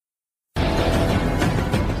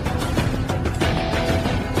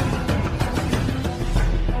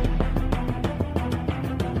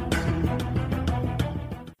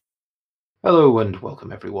Hello and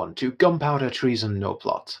welcome everyone to Gunpowder Treason No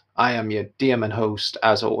Plot. I am your DM and host,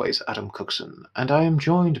 as always, Adam Cookson, and I am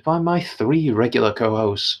joined by my three regular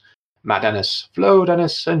co-hosts, Matt Dennis, Flo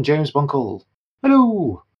Dennis, and James Bunkle.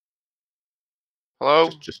 Hello. Hello.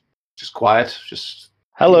 Just quiet.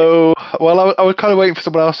 Hello. Well, I was kind of waiting for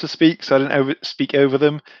someone else to speak, so I didn't speak over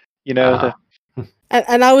them. You know.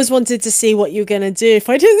 And I was wanted to see what you were going to do if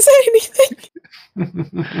I didn't say anything.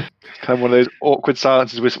 Kind of one of those awkward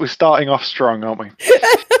silences. We're starting off strong, aren't we?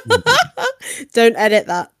 Don't edit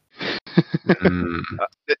that.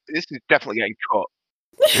 This is definitely getting cut.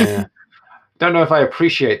 Yeah. Don't know if I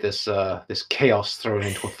appreciate this chaos thrown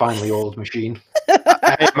into a finely oiled machine.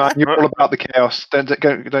 Hey man, you're all about the chaos. Don't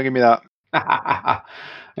give me that.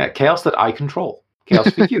 Yeah, chaos that I control. Chaos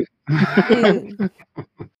for you.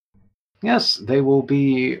 Yes, they will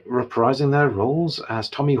be reprising their roles as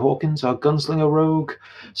Tommy Hawkins, our gunslinger rogue,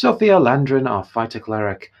 Sophia Landrin, our fighter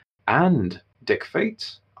cleric, and Dick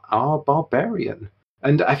Fate, our barbarian.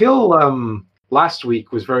 And I feel last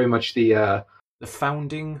week was very much the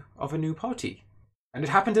founding of a new party, and it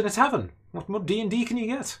happened in a tavern. What more D&D can you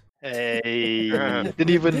get? Hey,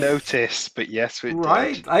 didn't even notice, but yes, it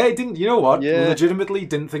right? did. I didn't. You know what? Yeah. Legitimately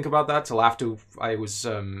didn't think about that till after I was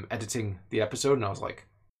editing the episode, and I was like,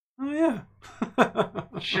 oh yeah.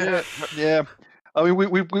 Shit. Yeah. I mean,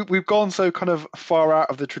 we've gone so kind of far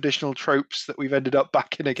out of the traditional tropes that we've ended up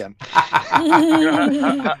back in again.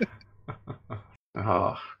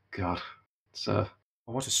 Oh God, it's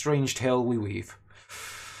what a strange tale we weave.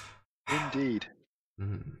 Indeed.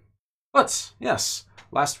 But yes,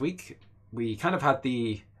 last week we kind of had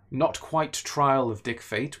the not quite trial of Dick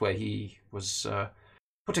Fate, where he was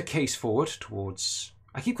put a case forward towards.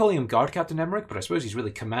 I keep calling him Guard Captain Emmerich, but I suppose he's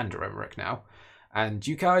really Commander Emmerich now. And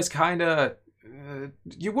you guys kind of.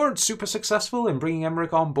 You weren't super successful in bringing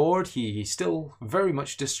Emmerich on board. He still very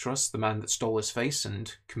much distrusts the man that stole his face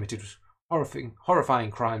and committed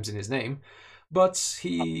horrifying crimes in his name. But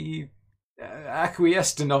he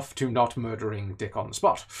acquiesced enough to not murdering Dick on the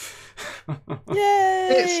spot. Yay!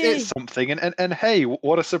 It's something, and hey,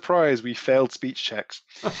 what a surprise! We failed speech checks.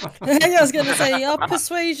 I was going to say our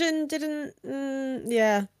persuasion didn't.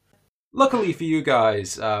 Yeah. Luckily for you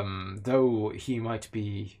guys, though he might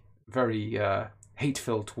be very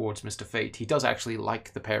hate-filled towards Mr. Fate, he does actually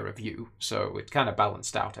like the pair of you, so it kind of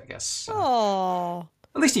balanced out, I guess. Oh.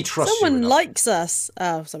 At least he trusts you. Someone likes us.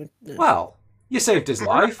 Oh, someone. Well, you saved his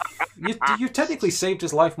life. You technically saved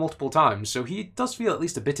his life multiple times, so he does feel at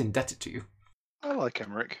least a bit indebted to you. I like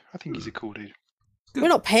Emmerich. I think he's a cool dude. We're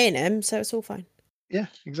not paying him, so it's all fine. Yeah,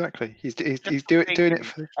 exactly. He's doing it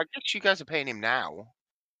for. I guess you guys are paying him now.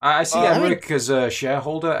 I see Emmerich as a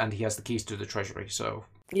shareholder, and he has the keys to the treasury. So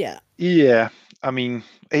yeah. Yeah, I mean,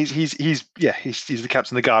 he's the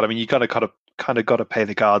captain of the guard. I mean, you kind of got to pay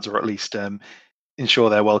the guards, or at least ensure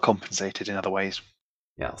they're well compensated in other ways.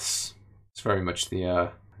 Yes, it's very much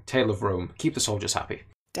the tale of Rome. Keep the soldiers happy.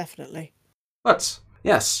 Definitely. But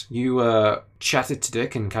yes, you chatted to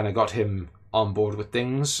Dick and kind of got him on board with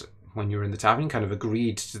things when you were in the tavern. Kind of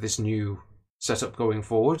agreed to this new setup going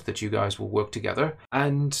forward, that you guys will work together.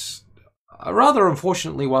 And rather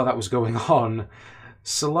unfortunately, while that was going on,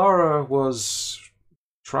 Solara was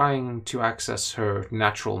trying to access her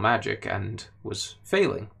natural magic and was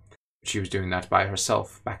failing. She was doing that by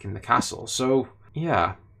herself back in the castle. So,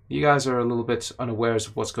 yeah, you guys are a little bit unawares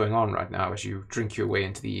of what's going on right now as you drink your way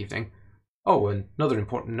into the evening. Oh, and another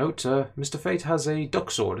important note, Mr. Fate has a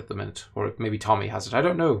duck sword at the minute. Or maybe Tommy has it, I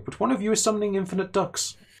don't know. But one of you is summoning infinite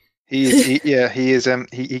ducks. He is.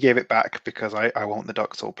 He gave it back because I want the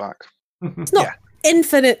duck sword back. It's not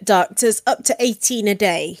infinite ducks. It's up to 18 a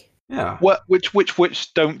day. Yeah. What?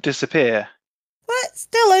 Which don't disappear? What?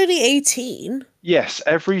 Still only 18? Yes,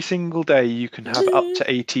 every single day you can have up to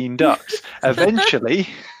 18 ducks. Eventually.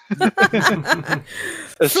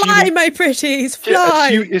 Fly, my pretties,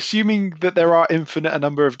 fly! Assuming that there are infinite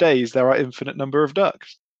number of days, there are infinite number of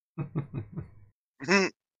ducks.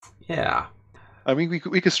 Yeah. I mean, we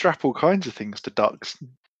could strap all kinds of things to ducks.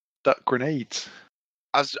 Duck grenades.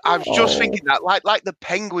 I was just thinking that, like the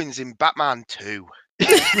penguins in Batman 2.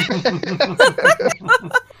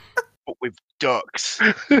 But with ducks.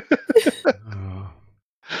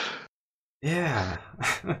 Yeah.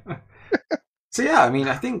 So yeah, I mean,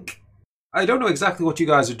 I don't know exactly what you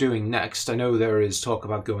guys are doing next. I know there is talk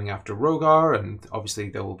about going after Rogar, and obviously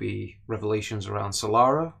there will be revelations around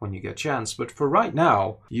Solara when you get a chance. But for right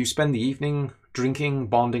now, you spend the evening drinking,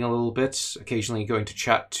 bonding a little bit, occasionally going to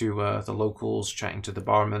chat to the locals, chatting to the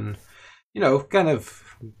barman. You know, kind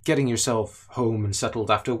of getting yourself home and settled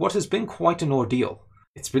after what has been quite an ordeal.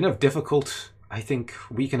 It's been a difficult I think,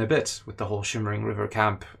 weaken a bit with the whole Shimmering River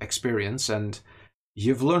Camp experience, and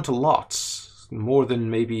you've learnt a lot, more than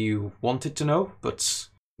maybe you wanted to know, but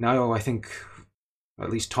now I think at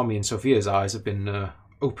least Tommy and Sophia's eyes have been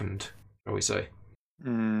opened, shall we say.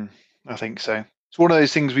 I think so. It's one of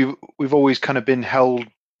those things we've always kind of been held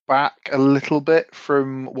back a little bit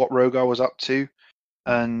from what Rogar was up to.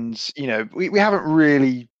 And, we haven't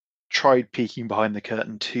really tried peeking behind the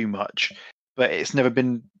curtain too much, but it's never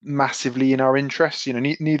been massively in our interests.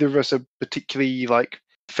 Neither of us are particularly like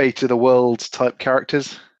fate of the world type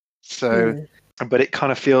characters. So, but it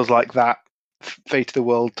kind of feels like that fate of the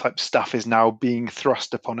world type stuff is now being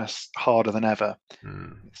thrust upon us harder than ever.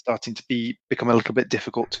 It's starting to become a little bit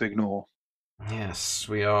difficult to ignore. Yes,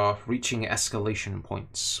 we are reaching escalation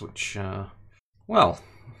points, which, well,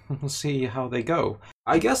 we'll see how they go.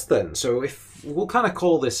 I guess then, so if we'll kind of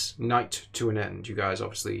call this night to an end. You guys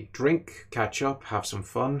obviously drink, catch up, have some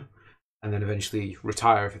fun, and then eventually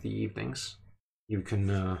retire for the evenings. You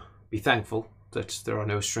can be thankful that there are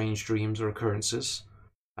no strange dreams or occurrences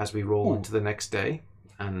as we roll into the next day.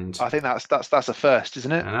 And I think that's a first,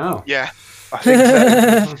 isn't it? I know. Yeah. I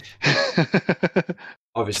think so.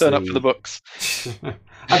 Obviously, turn up for the books.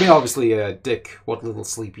 I mean, obviously, Dick, what little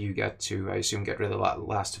sleep you get to, I assume, get rid of the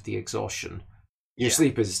last of the exhaustion. Your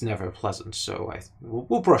sleep is never pleasant, so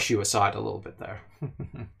we'll brush you aside a little bit there.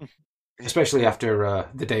 Especially after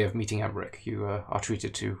the day of meeting Emmerich, you are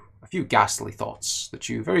treated to a few ghastly thoughts that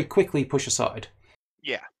you very quickly push aside.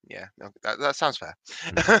 Yeah. No, that sounds fair.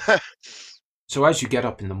 So as you get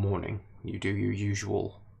up in the morning, you do your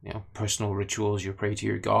usual, personal rituals. You pray to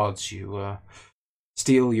your gods. You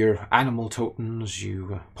steal your animal totems.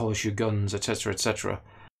 You polish your guns, etc., etc.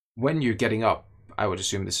 When you're getting up, I would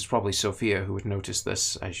assume this is probably Sophia who would notice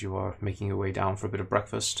this as you are making your way down for a bit of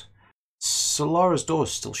breakfast. Solara's door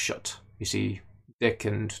is still shut. You see, Dick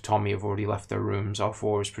and Tommy have already left their rooms.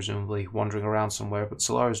 R4 is presumably wandering around somewhere, but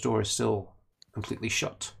Solara's door is still completely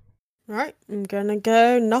shut. Right, I'm gonna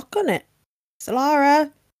go knock on it.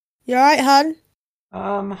 Solara, you alright, hun?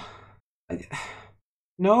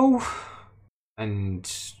 No.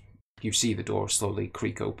 And you see the door slowly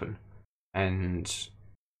creak open, and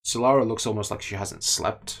Solara looks almost like she hasn't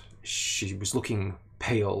slept. She was looking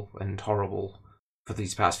pale and horrible for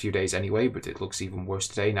these past few days anyway, but it looks even worse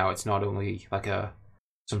today. Now it's not only like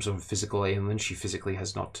some sort of physical ailment, she physically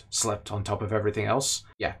has not slept on top of everything else.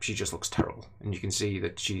 Yeah, she just looks terrible, and you can see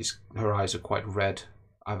that her eyes are quite red,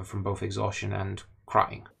 either from both exhaustion and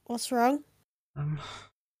crying. What's wrong?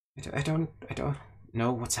 I don't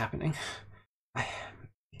know what's happening. I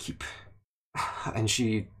keep... And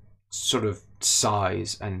she sort of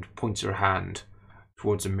sighs and points her hand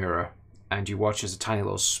towards a mirror, and you watch as a tiny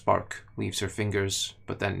little spark leaves her fingers,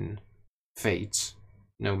 but then fades.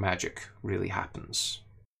 No magic really happens.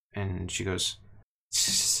 And she goes,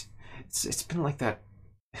 it's been like that.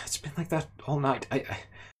 It's been like that all night. I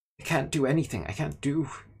can't do anything. I can't do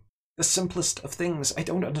the simplest of things. I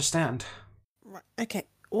don't understand. Right, okay.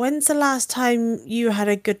 When's the last time you had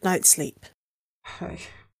a good night's sleep? I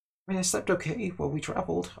slept okay while we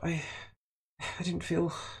travelled. I didn't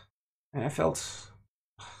feel... I felt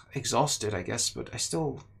exhausted, I guess, but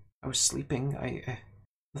I was sleeping.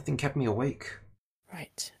 Nothing kept me awake.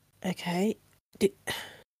 Right. Okay.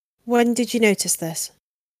 When did you notice this?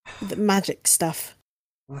 The magic stuff.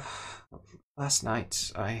 Last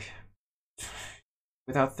night,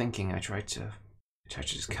 without thinking, I tried to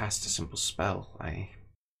just cast a simple spell. I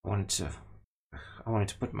wanted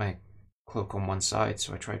to put my cloak on one side,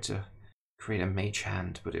 so I tried to create a mage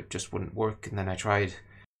hand, but it just wouldn't work. And then I tried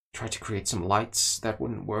to create some lights that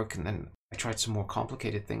wouldn't work, and then I tried some more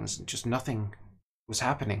complicated things, and just nothing was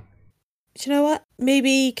happening. Do you know what?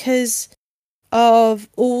 Maybe because of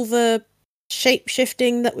all the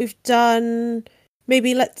shape-shifting that we've done,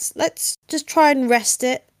 maybe let's just try and rest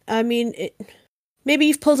it. I mean, maybe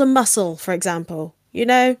you've pulled a muscle, for example,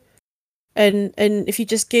 and if you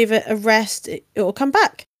just give it a rest, it will come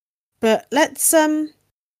back. But let's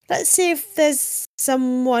see if there's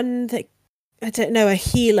someone that, I don't know, a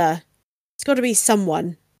healer. It's got to be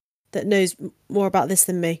someone that knows more about this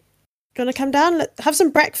than me. Do you want to come down? Have some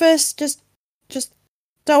breakfast. Just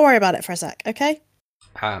don't worry about it for a sec, okay?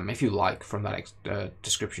 If you like, from that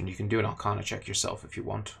description, you can do an Arcana check yourself if you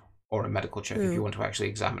want, or a medical check if you want to actually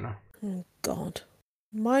examine her. Oh God,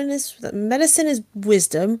 medicine is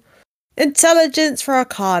wisdom, intelligence for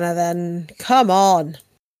Arcana. Then come on,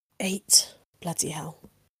 8. Bloody hell.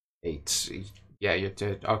 8. Yeah, your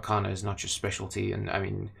Arcana is not your specialty, and I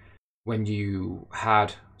mean, when you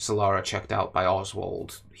had Solara checked out by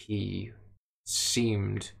Oswald, he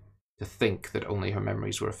seemed to think that only her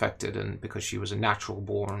memories were affected, and because she was a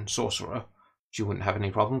natural-born sorcerer, she wouldn't have any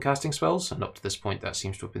problem casting spells, and up to this point that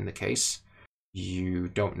seems to have been the case. You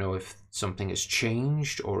don't know if something has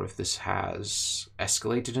changed, or if this has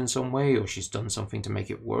escalated in some way, or she's done something to make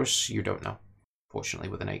it worse. You don't know, fortunately,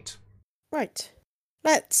 with an 8. Right.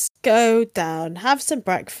 Let's go down, have some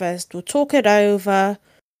breakfast, we'll talk it over.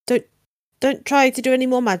 Don't try to do any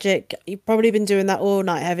more magic. You've probably been doing that all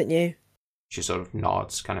night, haven't you? She sort of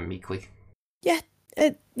nods, kind of meekly. Yeah.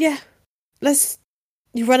 You're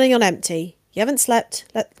running on empty. You haven't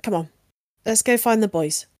slept. Come on. Let's go find the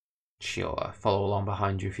boys. She'll follow along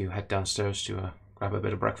behind you if you head downstairs to grab a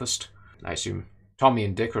bit of breakfast. I assume Tommy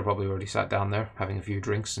and Dick are probably already sat down there, having a few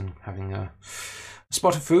drinks and having a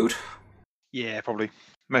spot of food. Yeah, probably.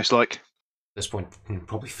 Most like. At this point,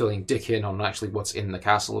 probably filling Dick in on actually what's in the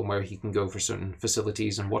castle and where he can go for certain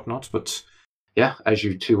facilities and whatnot. But yeah, as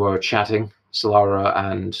you two are chatting, Solara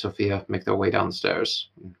and Sophia make their way downstairs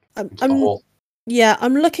into the hall. Yeah,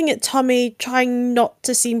 I'm looking at Tommy, trying not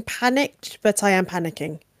to seem panicked, but I am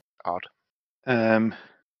panicking. Odd. You're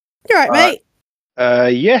right,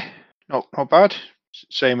 mate. Yeah, not bad.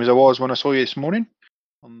 Same as I was when I saw you this morning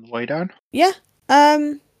on the way down. Yeah.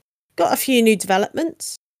 Got a few new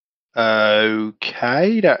developments.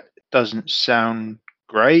 Okay, that doesn't sound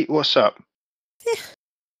great. What's up? Yeah.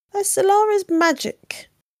 Solara's magic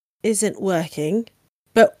isn't working,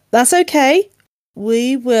 but that's okay.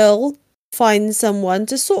 We will find someone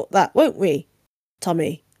to sort that, won't we,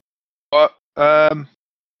 Tommy? What?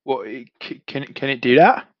 What? Can it do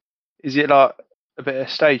that? Is it like a bit of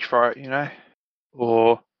stage fright,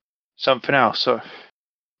 or something else? So,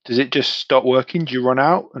 does it just stop working? Do you run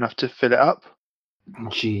out and have to fill it up?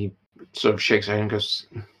 She sort of shakes her head and goes,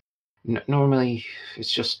 normally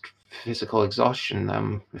it's just physical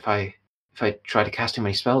exhaustion. If I try to cast too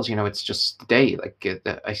many spells, it's just the day. Like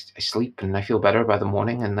I sleep and I feel better by the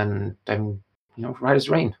morning, and then I'm, right as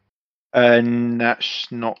rain. And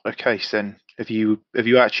that's not the case then. Have you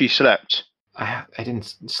actually slept? I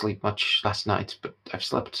didn't sleep much last night, but I've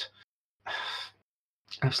slept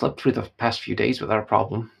through the past few days without a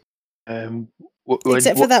problem.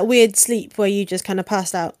 Except for that weird sleep where you just kind of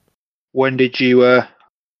passed out. When did you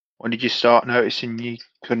start noticing you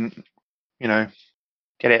couldn't, get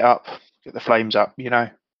it up, get the flames up,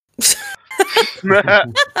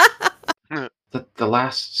 The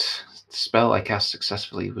last spell I cast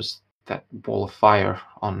successfully was that ball of fire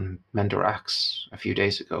on Mendorax a few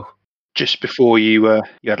days ago. Just before you had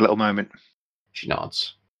a little moment. She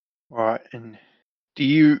nods. All right, and do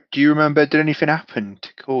you remember? Did anything happen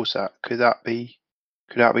to cause that? Could that be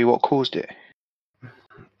what caused it?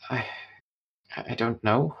 I don't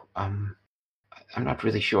know. I'm not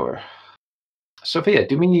really sure. Sophia,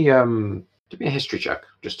 do me a history check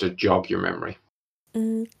just to jog your memory.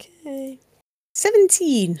 Okay.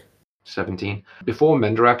 17. 17. Before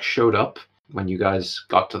Mendorax showed up, when you guys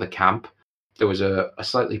got to the camp, there was a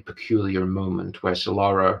slightly peculiar moment where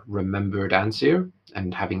Solara remembered Ansir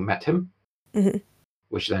and having met him,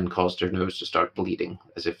 which then caused her nose to start bleeding,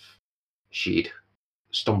 as if she'd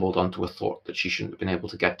stumbled onto a thought that she shouldn't have been able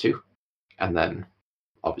to get to. And then,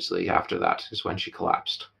 obviously, after that is when she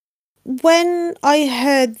collapsed. When I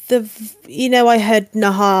heard I heard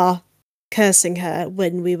Nahar cursing her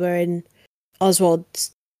when we were in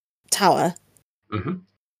Oswald's tower. Mm-hmm.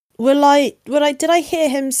 Did I hear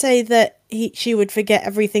him say that she would forget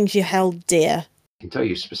everything she held dear? I can tell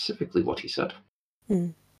you specifically what he said.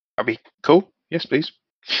 That'd be cool. Yes, please.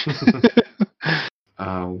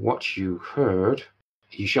 What you heard: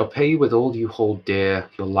 you shall pay with all you hold dear.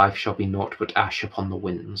 Your life shall be naught but ash upon the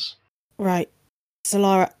winds. Right,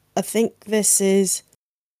 Solara, I think this is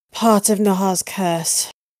part of Nahar's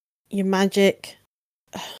curse. Your magic.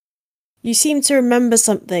 You seem to remember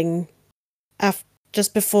something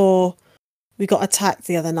just before we got attacked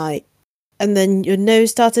the other night. And then your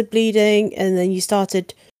nose started bleeding, and then you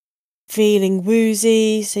started feeling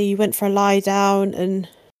woozy, so you went for a lie down, and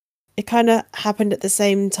it kind of happened at the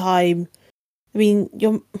same time. I mean,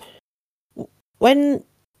 when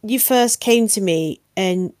you first came to me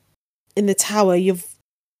and in the tower,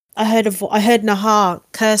 I heard Nahar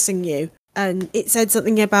cursing you, and it said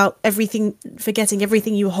something about forgetting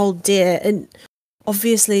everything you hold dear, and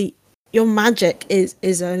obviously your magic is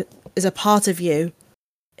a part of you.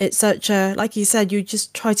 It's such a, like you said, you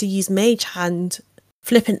just try to use mage hand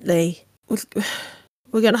flippantly.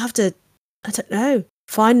 We're gonna have to, I don't know,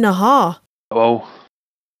 find Nahar. Well,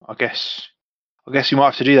 I guess we might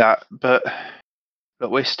have to do that, but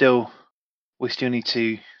look, we still need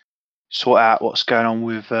to sort out what's going on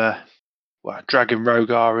with Dragon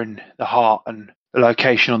Rogar and the heart and the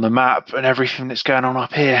location on the map and everything that's going on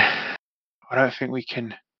up here. I don't think we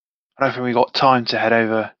got time to head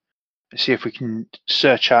over See if we can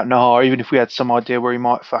search out Nahar, even if we had some idea where he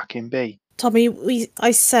might fucking be. Tommy,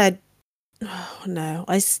 I said, oh no,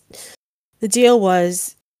 the deal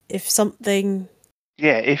was if something,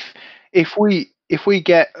 Yeah, if we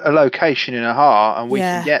get a location in Nahar and we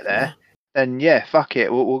can yeah, get there, then yeah, fuck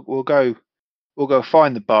it. We'll go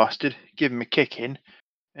find the bastard, give him a kicking,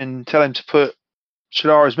 and tell him to put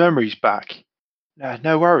Shalara's memories back.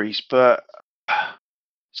 No worries, but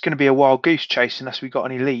it's going to be a wild goose chase unless we got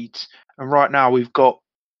any leads. And right now we've got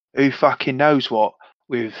who fucking knows what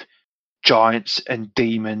with giants and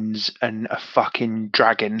demons and a fucking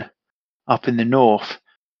dragon up in the north.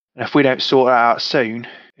 And if we don't sort that out soon,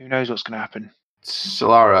 who knows what's going to happen?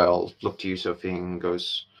 Solara will look to you, Sophie, and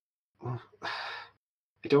goes, well,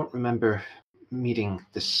 I don't remember meeting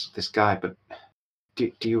this guy, but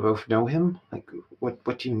do you both know him? Like,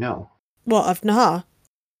 what do you know? what, of Nahar?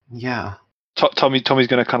 Yeah. Tommy's going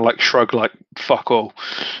to kind of like shrug, like fuck all.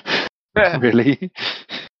 Really?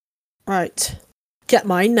 Right. Get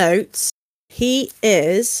my notes. He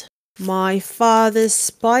is my father's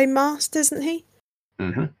spy master, isn't he?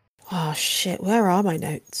 Mm-hmm. Oh shit, where are my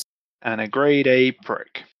notes? And a grade A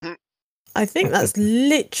prick. I think that's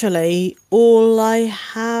literally all I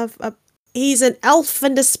have. He's an elf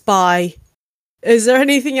and a spy. Is there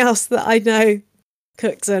anything else that I know,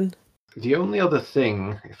 Cookson? The only other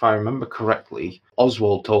thing, if I remember correctly,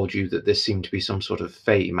 Oswald told you that this seemed to be some sort of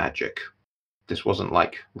fey magic. This wasn't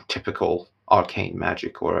like typical arcane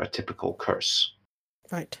magic or a typical curse.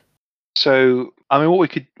 Right. So, I mean,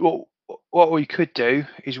 what we could do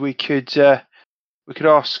is we could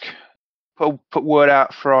ask, put word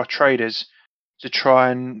out for our traders to try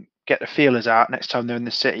and get the feelers out next time they're in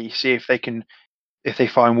the city. See if they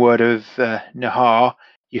find word of Nahar,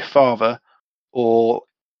 your father, or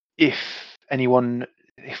if they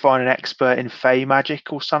find an expert in fey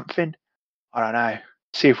magic or something. I don't know.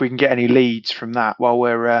 See if we can get any leads from that while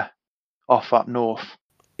we're off up north.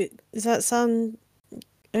 Does that sound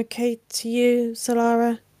okay to you,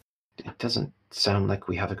 Solara? It doesn't sound like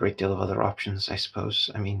we have a great deal of other options, I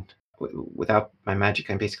suppose. I mean, without my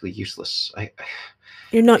magic, I'm basically useless.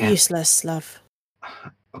 You're not can't- useless, love.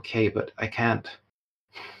 Okay, but I can't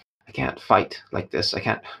fight like this. I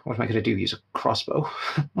can't. What am I going to do? Use a crossbow?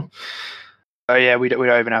 Oh yeah, we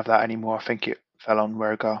don't even have that anymore. I think it fell on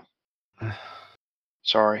Rogar.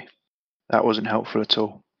 Sorry, that wasn't helpful at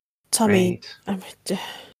all. Tommy, Great.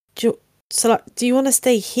 do you want to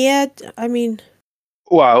stay here? I mean,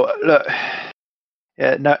 Well, look,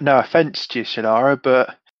 yeah, no offense to you, Solara,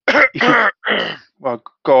 but well,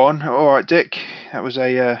 go on. All right, Dick. That was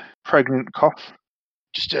a pregnant cough.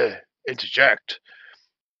 Just to interject,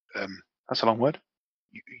 That's a long word.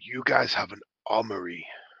 you guys have an armory,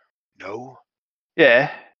 no?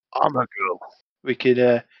 Yeah, Armor girl. we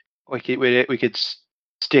could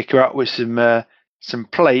stick her up with some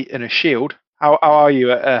plate and a shield. How are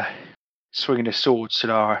you at swinging a sword,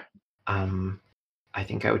 Solara? I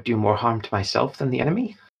think I would do more harm to myself than the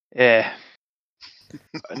enemy. Yeah.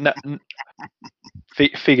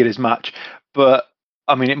 Figured as much, but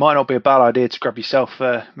I mean, it might not be a bad idea to grab yourself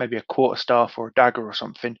maybe a quarterstaff or a dagger or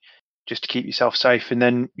something, just to keep yourself safe. And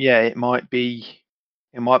then, yeah, it might be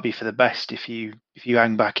for the best if you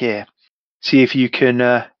hang back here. See if you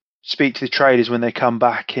can speak to the traders when they come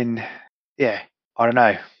back, and yeah, I don't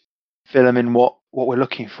know, fill them in what we're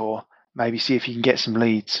looking for. Maybe see if you can get some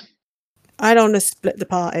leads. I don't want to split the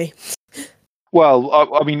party. Well,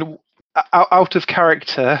 I mean, out of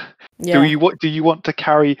character. Yeah. Do you want to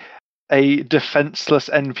carry a defenseless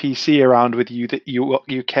NPC around with you that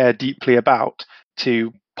you care deeply about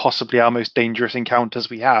to possibly our most dangerous encounters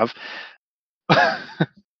we have? Or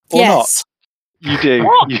yes. not? You do.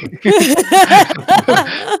 What?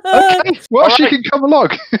 Okay, well, she can come along.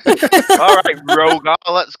 All right, Rogar,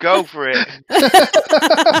 let's go for it.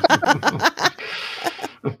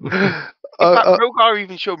 In fact, Rogar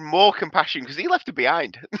even showed more compassion because he left her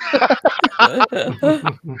behind.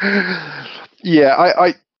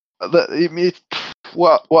 Yeah,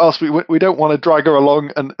 what else? We don't want to drag her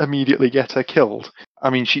along and immediately get her killed. I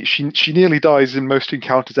mean, she nearly dies in most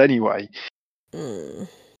encounters anyway. Mm.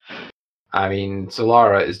 I mean,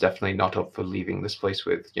 Solara is definitely not up for leaving this place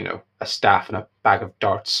with, a staff and a bag of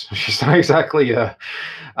darts. She's not exactly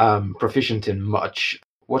proficient in much.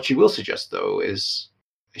 What she will suggest, though, is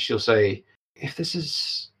she'll say, if this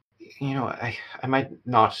is, I might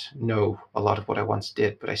not know a lot of what I once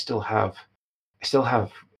did, but I still have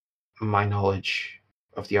my knowledge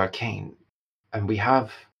of the arcane, and we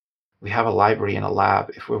have a library and a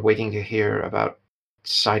lab. If we're waiting to hear about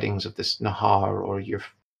sightings of this Nahar or your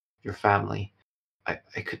family, I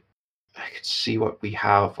could see what we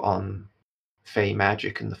have on Fey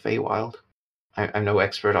magic in the Feywild. I'm no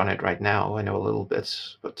expert on it right now. I know a little bit,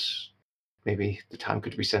 but maybe the time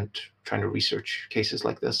could be spent trying to research cases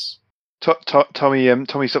like this. Tommy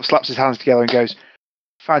sort of slaps his hands together and goes,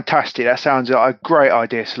 "Fantastic! That sounds like a great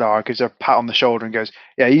idea, Solara." Gives her a pat on the shoulder and goes,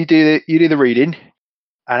 "Yeah, you do the reading,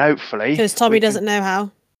 and hopefully Because Tommy doesn't know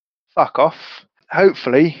how. fuck off.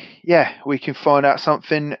 Hopefully, yeah, we can find out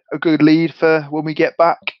something, a good lead for when we get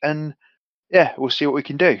back, and yeah, we'll see what we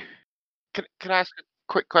can do." Can I ask a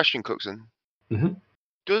quick question, Cookson? Mm-hmm.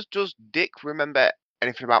 Does Dick remember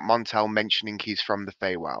anything about Montel mentioning he's from the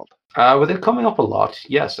Feywild? With it coming up a lot,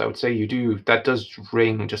 yes, I would say you do. That does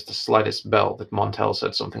ring just the slightest bell that Montel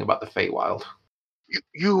said something about the Feywild.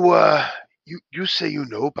 You say you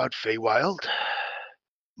know about Feywild?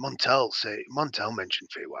 Montel mentioned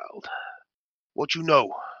Feywild. What you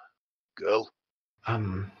know, girl? I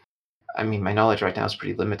mean, my knowledge right now is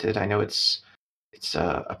pretty limited. I know it's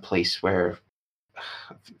a place where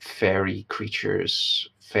fairy creatures,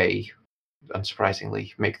 Fey,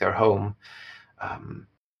 unsurprisingly, make their home.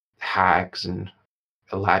 Hags and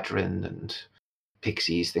Eladrin and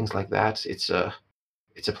pixies, things like that. It's a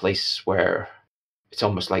place where it's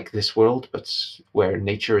almost like this world, but where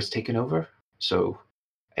nature is taken over. So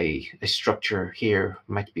a structure here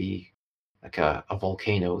might be like a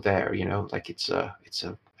volcano there, like it's a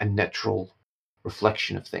natural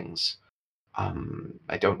reflection of things.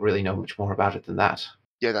 I don't really know much more about it than that.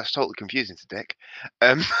 Yeah, that's totally confusing to Dick.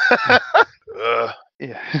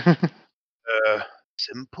 Yeah.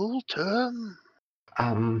 Simple term.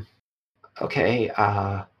 Okay,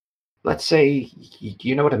 let's say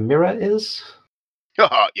you know what a mirror is?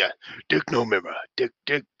 Yeah. Dick no mirror.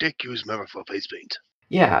 Dick use mirror for face paint.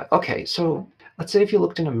 Yeah, okay, so let's say if you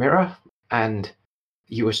looked in a mirror and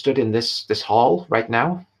you were stood in this hall right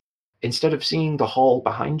now, instead of seeing the hall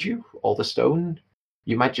behind you, all the stone,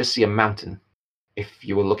 you might just see a mountain if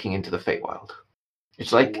you were looking into the Feywild.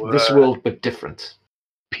 It's like this world, but different.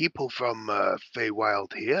 People from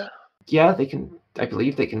Feywild here? Yeah, I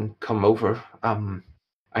believe they can come over.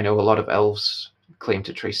 I know a lot of elves claim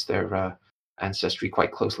to trace their ancestry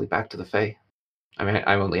quite closely back to the Fey. I mean,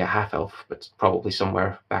 I'm only a half-elf, but probably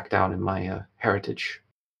somewhere back down in my heritage.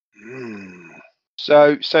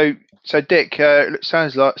 So Dick, it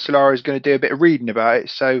sounds like Solara is going to do a bit of reading about it.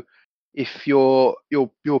 So if your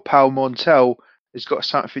pal Montel has got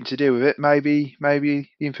something to do with it, maybe the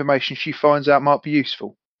information she finds out might be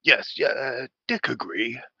useful. Yes, yeah, Dick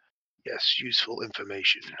agree. Yes, useful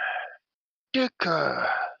information. Dick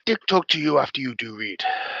talk to you after you do read.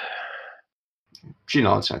 She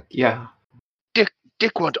nods. Yeah.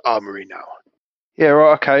 Dick want armory now. Yeah,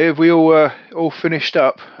 right. Okay. Have we all finished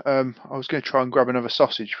up? I was going to try and grab another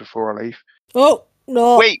sausage before I leave. Oh,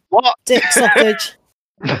 no. Wait, what? Dick sausage.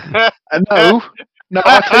 No.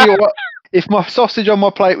 I tell you what. If my sausage on my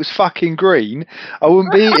plate was fucking green, I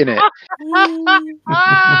wouldn't be eating it.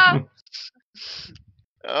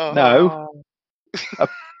 No.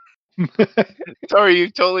 Sorry, you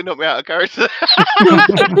totally knocked me out of character.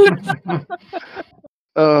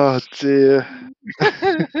 Oh dear.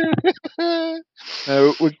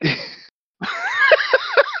 No,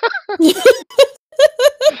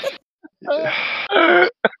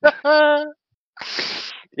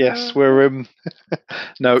 yes, we're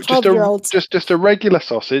no, just a regular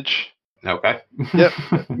sausage. Okay. Yep.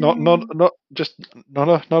 Not a no,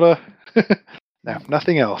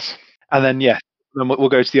 nothing else. And then then we'll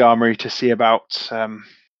go to the armory to see about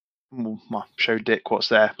well, show Dick what's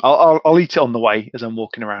there. I'll eat it on the way as I'm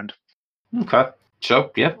walking around. Okay.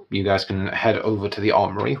 So, yeah, you guys can head over to the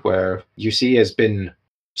armory where you see has been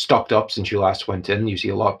stocked up since you last went in. You see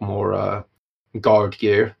a lot more guard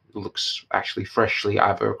gear. It looks actually freshly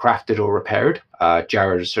either crafted or repaired.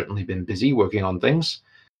 Jared has certainly been busy working on things.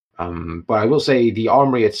 But I will say the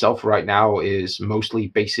armory itself right now is mostly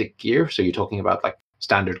basic gear. So you're talking about like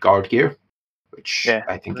standard guard gear, which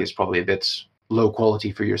I think is probably a bit low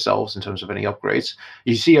quality for yourselves in terms of any upgrades.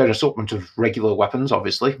 You see an assortment of regular weapons,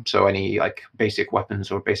 obviously. So any like basic weapons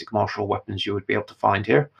or basic martial weapons you would be able to find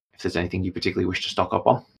here. If there's anything you particularly wish to stock up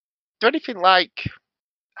on. Is there anything like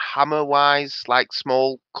hammer-wise, like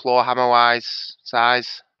small claw hammer-wise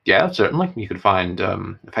size? Yeah, certainly. You could find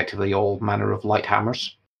effectively all manner of light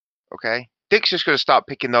hammers. Okay. Dick's just going to start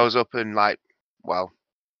picking those up and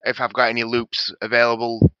if I've got any loops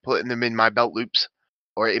available, putting them in my belt loops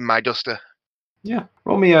or in my duster. Yeah.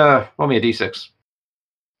 Roll me a d6.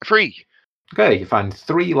 3. Okay, you find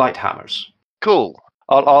 3 light hammers. Cool.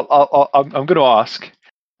 I'm going to ask.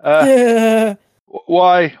 Why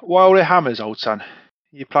all the hammers, old son?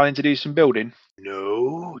 You planning to do some building?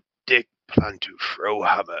 No, Dick plan to throw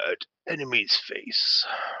hammer at enemy's face.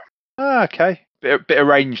 Okay. Bit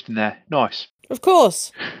arranged in there. Nice. Of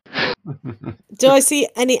course. Do I see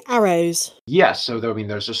any arrows? Yes, so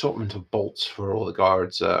there's assortment of bolts for all the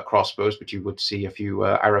guards, crossbows, but you would see a few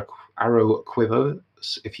arrow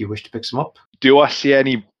quivers if you wish to pick some up. Do I see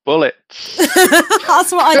any bullets?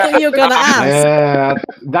 That's what I thought you were going to ask.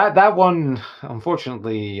 That one,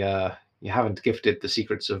 unfortunately, you haven't gifted the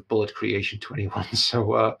secrets of bullet creation to anyone,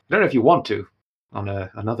 so I don't know if you want to. On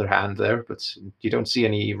another hand, there, but you don't see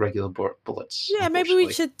any regular bullets. Yeah, maybe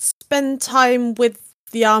we should spend time with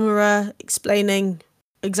the armorer explaining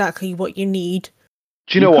exactly what you need.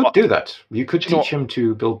 Do you know what? Do that. You could Do you know teach him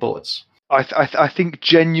to build bullets. I think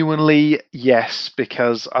genuinely yes,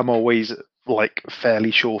 because I'm always like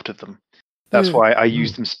fairly short of them. That's why I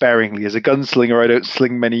use them sparingly. As a gunslinger, I don't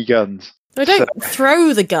sling many guns. I don't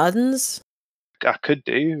throw the guns. I could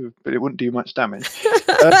do, but it wouldn't do much damage.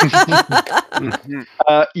 Mhm.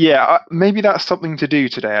 Yeah, maybe that's something to do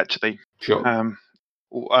today. Actually, Sure. and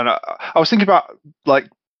I was thinking about like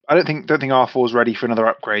I don't think R4 is ready for another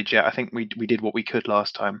upgrade yet. I think we did what we could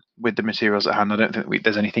last time with the materials at hand. I don't think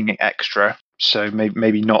there's anything extra, so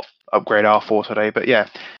maybe not upgrade R4 today. But yeah,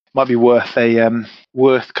 might be worth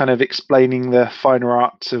worth kind of explaining the finer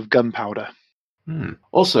arts of gunpowder.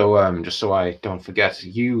 Also, just so I don't forget,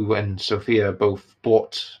 you and Sophia both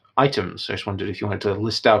bought items. I just wondered if you wanted to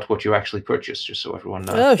list out what you actually purchased, just so everyone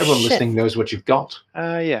shit. listening knows what you've got.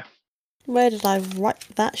 Yeah. Where did I write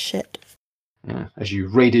that shit? Yeah, as you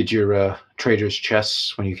raided your trader's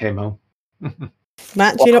chests when you came home.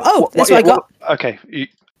 Matt, that's what I got. Okay.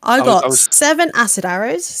 I got was- 7 acid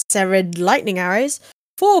arrows, 7 lightning arrows,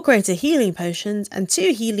 4 greater healing potions, and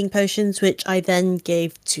 2 healing potions, which I then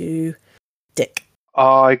gave to Dick.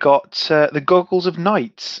 I got the Goggles of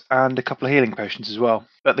Knights and a couple of healing potions as well.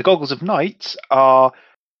 But the Goggles of Knights are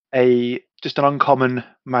just an uncommon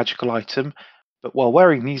magical item. But while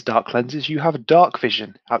wearing these dark lenses, you have dark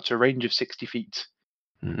vision out to a range of 60 feet,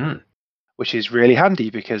 which is really handy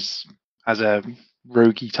because as a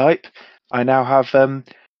roguey type, I now have a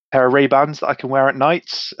pair of Ray-Bans that I can wear at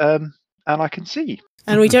night and I can see.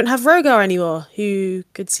 And we don't have Rogar anymore, who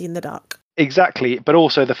could see in the dark. Exactly, but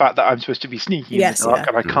also the fact that I'm supposed to be sneaky in the dark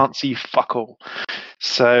and I can't see fuck all.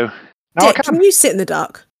 So now Dick, I can. Can you sit in the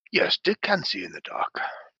dark? Yes, Dick can see in the dark.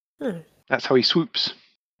 That's how he swoops.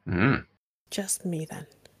 Just me then.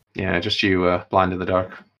 Yeah, just you blind in the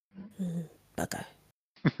dark. Bugger.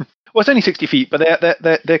 Well, it's only 60 feet, but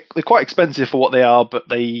they're quite expensive for what they are. But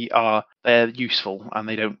they're useful and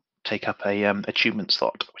they don't take up a achievement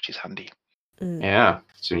slot, which is handy. Yeah.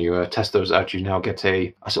 So you test those out, you now get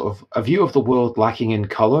a sort of a view of the world lacking in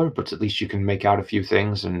color, but at least you can make out a few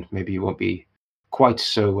things, and maybe you won't be quite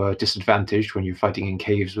so disadvantaged when you're fighting in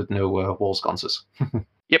caves with no wall sconces.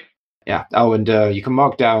 Yep. Yeah. Oh, and you can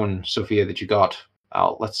mark down, Sophia, that you got,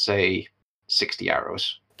 let's say, 60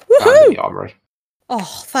 arrows found in the armory.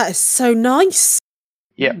 Oh, that is so nice.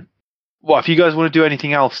 Yeah. Well, if you guys want to do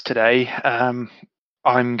anything else today, I'm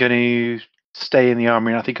going to stay in the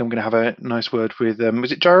army, and I think I'm going to have a nice word with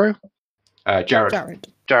was it Jared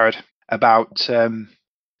about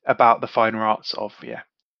the finer arts of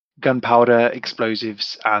gunpowder,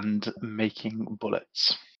 explosives, and making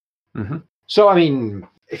bullets. So I mean,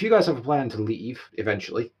 if you guys have a plan to leave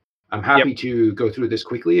eventually, I'm happy to go through this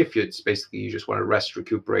quickly. If it's basically you just want to rest,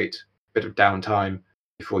 recuperate, a bit of downtime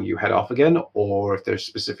before you head off again, or if there's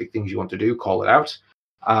specific things you want to do, call it out.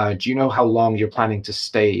 Do you know how long you're planning to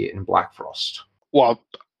stay in Blackfrost? Well,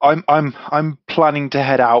 I'm planning to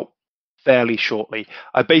head out fairly shortly.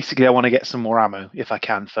 I want to get some more ammo if I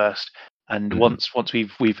can first, and once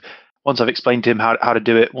I've explained to him how to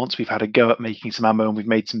do it, once we've had a go at making some ammo and we've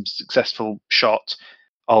made some successful shots,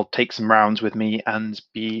 I'll take some rounds with me and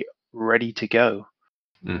be ready to go.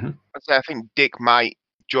 I think Dick might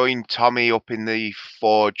join Tommy up in the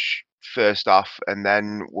forge first off, and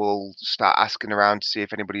then we'll start asking around to see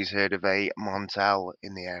if anybody's heard of a Montel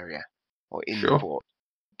in the area or in the fort.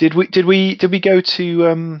 Did we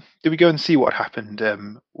go and see what happened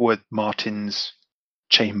with Martin's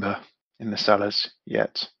chamber in the cellars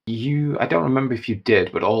yet? I don't remember if you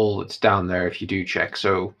did, but all it's down there if you do check.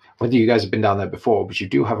 So whether you guys have been down there before, but you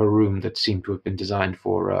do have a room that seemed to have been designed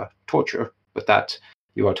for torture, but that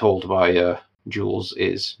you are told by Jules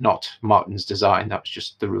is not Martin's design. That was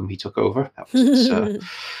just the room he took over. That was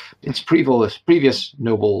its previous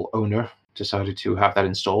noble owner decided to have that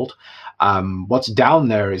installed. What's down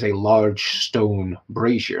there is a large stone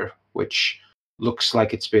brazier, which looks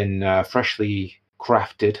like it's been freshly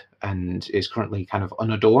crafted and is currently kind of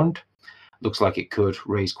unadorned. Looks like it could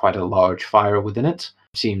raise quite a large fire within it.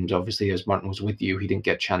 Seemed obviously as Martin was with you, he didn't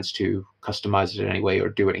get a chance to customize it in any way or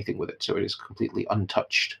do anything with it, so it is completely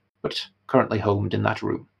untouched but currently homed in that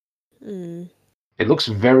room. Hmm. It looks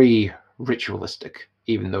very ritualistic,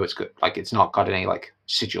 even though it's not got any like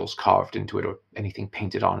sigils carved into it or anything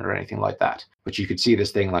painted on it or anything like that. But you could see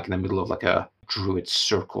this thing like in the middle of like a druid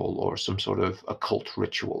circle or some sort of occult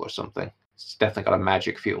ritual or something. It's definitely got a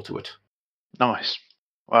magic feel to it. Nice.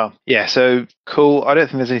 Well, yeah. So cool. I don't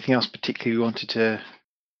think there's anything else particularly we wanted to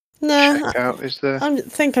Nah, check out. Is there? I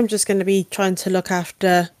think I'm just going to be trying to look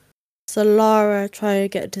after Solara, try to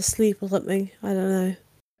get her to sleep or something. I don't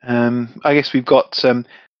know. I guess we've got so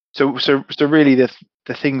really the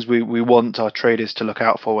things we want our traders to look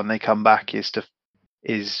out for when they come back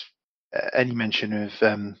is any mention of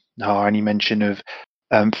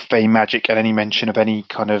fey magic and any mention of any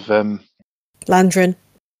kind of Landrin.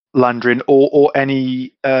 Landrin or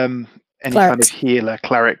any kind of Clerics. healer,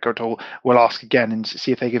 cleric at all. We'll ask again and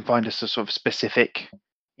see if they can find us a sort of specific,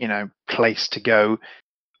 place to go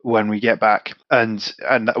when we get back, and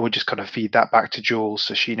we'll just kind of feed that back to Jules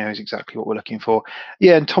so she knows exactly what we're looking for.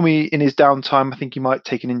 Yeah, and Tommy in his downtime, I think he might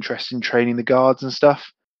take an interest in training the guards and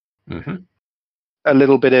stuff. Mm-hmm. A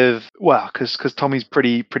little bit of because Tommy's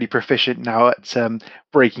pretty proficient now at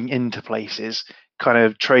breaking into places, kind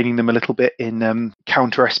of training them a little bit in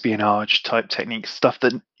counter espionage type techniques, stuff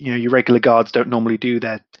that your regular guards don't normally do.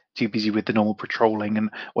 They're too busy with the normal patrolling and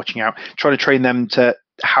watching out. Trying to train them to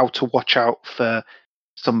how to watch out for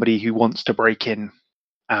somebody who wants to break in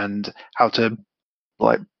and how to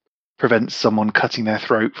prevent someone cutting their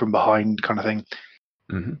throat from behind, kind of thing.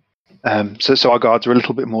 Mm-hmm. So our guards are a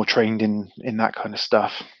little bit more trained in that kind of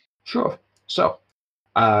stuff. Sure. So,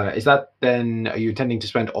 is that then? Are you intending to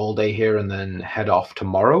spend all day here and then head off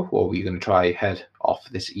tomorrow, or are you going to try head off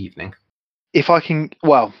this evening? If I can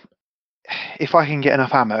get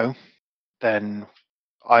enough ammo, then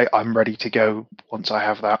I'm ready to go once I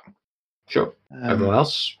have that. Sure. Everyone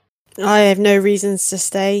else? I have no reasons to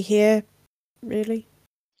stay here, really.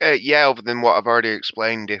 Yeah, other than what I've already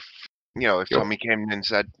explained. If Sure. Tommy came in and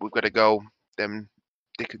said we've got to go, then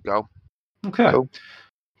they could go. Okay.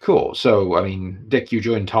 Cool. So, I mean, Dick, you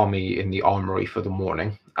joined Tommy in the armory for the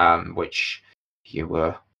morning, which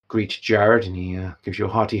you greet Jared, and he gives you a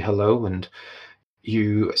hearty hello, and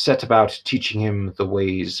you set about teaching him the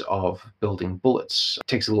ways of building bullets. It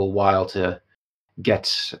takes a little while to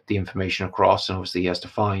get the information across, and obviously he has to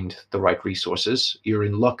find the right resources. You're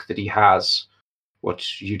in luck that he has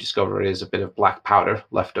what you discover is a bit of black powder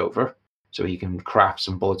left over, so he can craft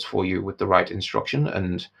some bullets for you with the right instruction.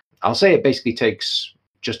 And I'll say it basically takes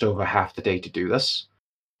just over half the day to do this.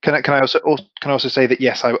 Can I also say that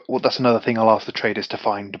yes, that's another thing I'll ask the traders to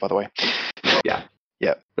find, by the way. Yeah.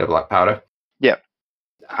 Yeah. Bit of black powder. Yeah.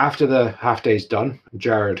 After the half day's done,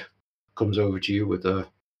 Jared comes over to you with a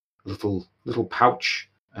little pouch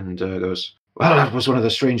and goes, "Well, that was one of the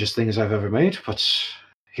strangest things I've ever made, but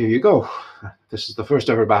here you go. This is the first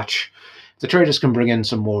ever batch. If the traders can bring in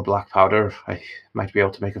some more black powder, I might be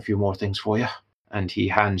able to make a few more things for you." And he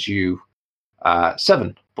hands you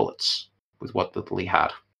 7 bullets with what little he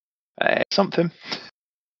had. Something.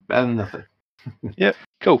 And nothing. Yeah,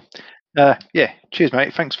 cool. Yeah, cheers,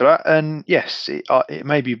 mate. Thanks for that. And yes, it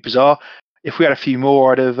may be bizarre. If we had a few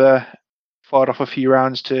more, I'd have fired off a few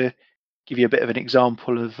rounds to give you a bit of an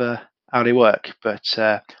example of how they work. But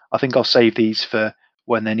I think I'll save these for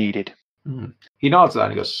when they're needed. He nods that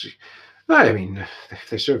and he goes, "I mean, if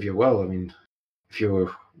they serve you well, I mean, if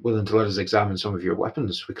you're willing to let us examine some of your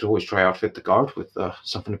weapons, we could always try outfit the guard with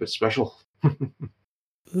something a bit special."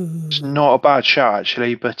 It's not a bad shot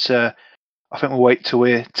actually, but I think we'll wait till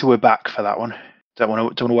we're back for that one. Don't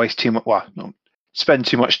want to waste too much. Well, not spend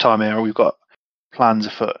too much time here. We've got plans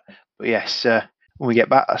afoot. But yes, when we get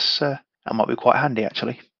back, that might be quite handy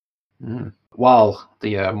actually. While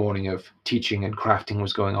the morning of teaching and crafting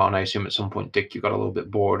was going on, I assume at some point, Dick, you got a little bit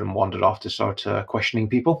bored and wandered off to start questioning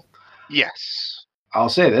people. Yes. I'll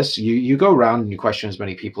say this: you go around and you question as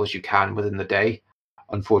many people as you can within the day.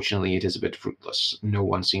 Unfortunately, it is a bit fruitless. No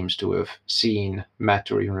one seems to have seen,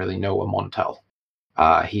 met, or even really know a Montel.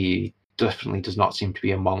 He definitely does not seem to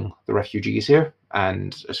be among the refugees here,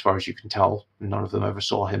 and as far as you can tell, none of them ever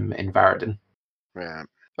saw him in Varadin. Yeah.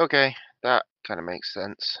 Okay, that kind of makes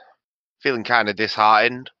sense. Feeling kind of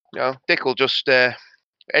disheartened. Dick will just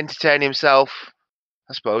entertain himself.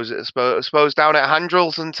 I suppose down at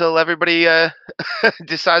Handrels until everybody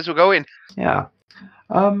decides we're going. Yeah.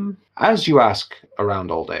 As you ask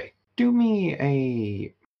around all day, do me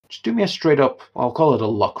a straight up, I'll call it a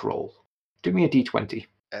luck roll. Do me a d20.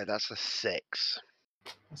 That's a 6.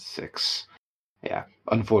 6. Yeah,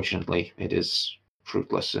 unfortunately, it is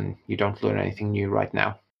fruitless and you don't learn anything new right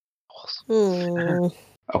now. Awesome.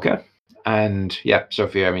 Okay. And yeah,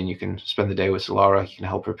 Sophia, I mean, you can spend the day with Solara. You can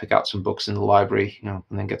help her pick out some books in the library, and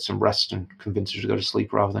then get some rest and convince her to go to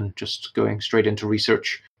sleep rather than just going straight into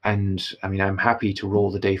research. And I mean, I'm happy to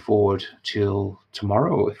roll the day forward till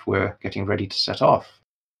tomorrow if we're getting ready to set off.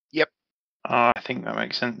 I think that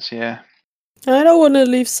makes sense. Yeah. I don't want to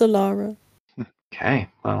leave Solara. Okay,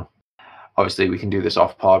 well, obviously we can do this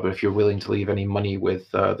off pod, but if you're willing to leave any money with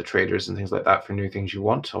the traders and things like that for new things you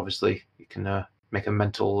want, obviously you can make a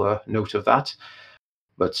mental note of that.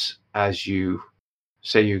 But as you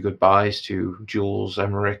say your goodbyes to Jules,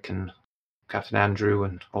 Emmerich, and Captain Andrew,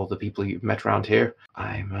 and all the people you've met around here,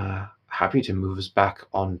 I'm happy to move us back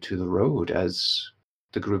onto the road as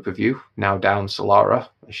the group of you, now down Solara,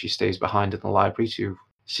 as she stays behind in the library to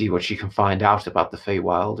see what she can find out about the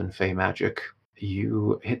Feywild and Fey magic.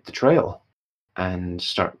 You hit the trail and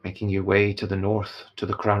start making your way to the north, to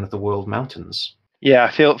the Crown of the World Mountains. Yeah,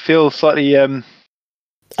 I feel slightly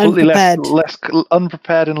Unprepared. less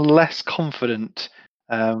unprepared and less confident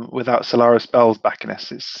without Solara's spells backing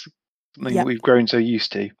us. It's something Yep. that we've grown so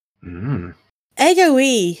used to.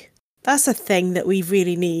 AoE. That's a thing that we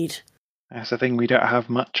really need. That's a thing we don't have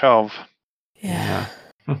much of. Yeah.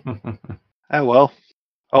 Oh well.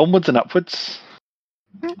 Onwards and upwards.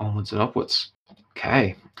 Onwards and upwards.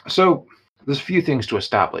 Okay, so there's a few things to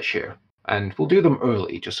establish here, and we'll do them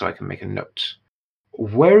early just so I can make a note.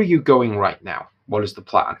 Where are you going right now? What is the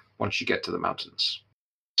plan once you get to the mountains?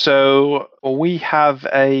 So we have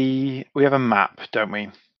a map, don't we?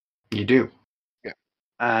 You do.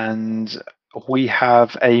 And we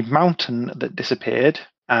have a mountain that disappeared,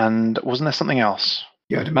 and wasn't there something else?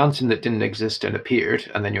 You had a mountain that didn't exist and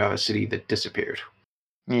appeared, and then you have a city that disappeared.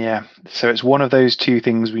 Yeah. So it's one of those two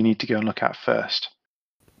things we need to go and look at first.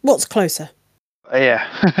 What's closer?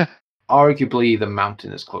 Yeah. Arguably, the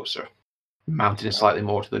mountain is closer. The mountain is slightly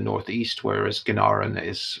more to the northeast, whereas Ganarin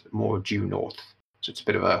is more due north. So it's a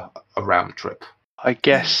bit of a round trip. I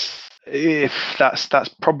guess if that's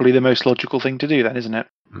probably the most logical thing to do then, isn't it?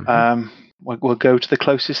 Mhm. We'll go to the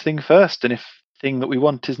closest thing first, and if the thing that we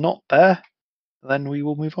want is not there, then we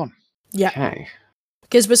will move on. Yeah. Okay.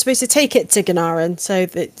 Because we're supposed to take it to Ganarin, so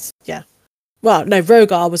that's, yeah. Well, no,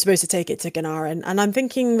 Rogar was supposed to take it to Ganarin, and I'm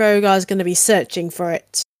thinking Rogar's going to be searching for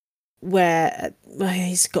it where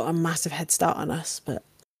he's got a massive head start on us, but...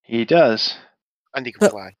 He does. And he can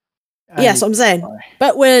But- fly. And Yes, what I'm saying.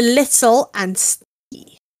 But we're little and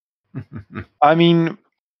sneaky. I mean,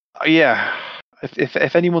 yeah.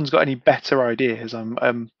 If anyone's got any better ideas,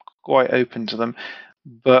 I'm quite open to them.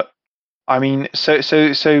 But I mean, so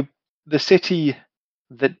the city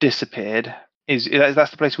that disappeared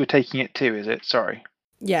that's the place we're taking it to, is it? Sorry.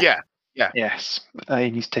 Yeah. Yeah. Yes, he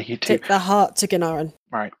needs to take it to. Take the heart to Ganarin.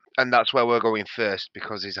 Right. And that's where we're going first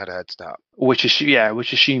because he's had a head start. Which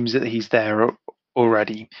assumes that he's there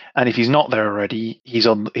already, and if he's not there already,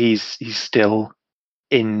 he's still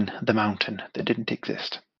in the mountain that didn't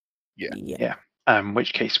exist. Yeah. In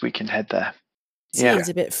which case we can head there. Yeah. Seems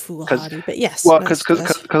a bit foolhardy, but yes. Well, let's-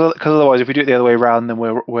 because otherwise, if we do it the other way around, then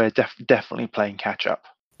we're definitely playing catch up.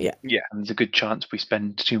 Yeah. And there's a good chance we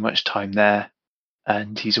spend too much time there,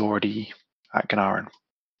 and he's already at Ganarin.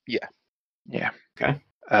 Yeah. Yeah. Okay.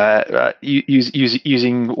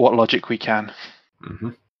 Using what logic we can. Mm-hmm.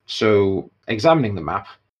 So, examining the map,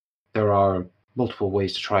 there are multiple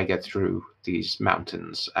ways to try and get through these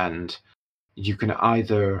mountains, and you can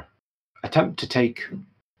either attempt to take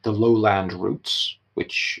the lowland routes,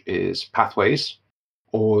 which is pathways,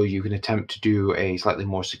 or you can attempt to do a slightly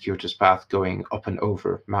more circuitous path going up and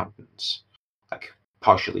over mountains, like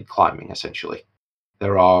partially climbing, essentially.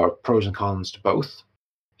 There are pros and cons to both.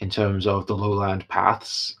 In terms of the lowland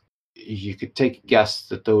paths, you could take a guess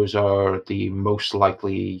that those are the most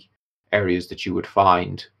likely areas that you would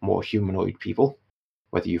find more humanoid people.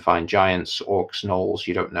 Whether you find giants, orcs, gnolls,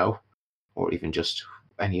 you don't know, or even just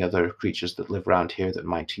any other creatures that live around here that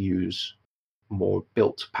might use more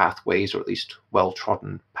built pathways, or at least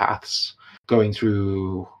well-trodden paths. Going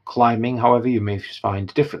through climbing, however, you may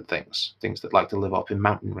find different things that like to live up in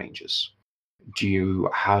mountain ranges. Do you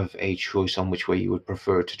have a choice on which way you would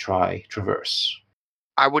prefer to try traverse?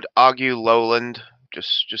 I would argue lowland.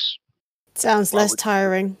 Just Sounds Well, less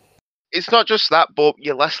tiring. it's not just that, but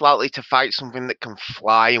you're less likely to fight something that can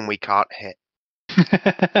fly and we can't hit.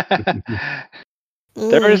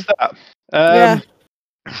 There is that. Yeah.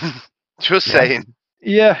 Just Yeah. saying.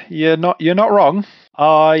 Yeah, you're not wrong.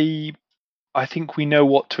 I think we know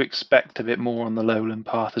what to expect a bit more on the lowland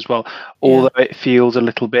path as well, although it feels a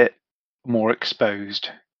little bit more exposed,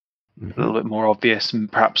 a little bit more obvious,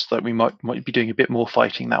 and perhaps that we might be doing a bit more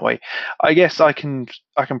fighting that way. I guess I can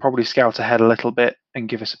probably scout ahead a little bit and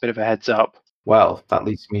give us a bit of a heads up, Well, that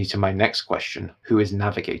leads me to my next question. Who is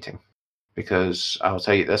navigating? Because I'll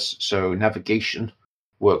tell you this. So navigation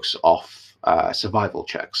works off survival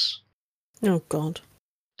checks. Oh God.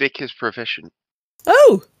 Dick is proficient.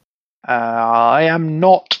 Oh I am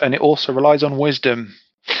not, and it also relies on wisdom.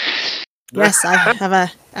 yes, I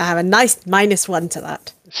have a nice -1 to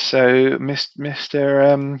that. So,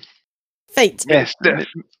 Mr. Fate. Yes,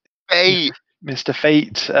 Hey, Mr.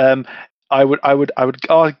 Fate. I would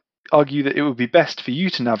argue that it would be best for you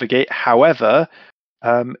to navigate. However,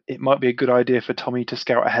 it might be a good idea for Tommy to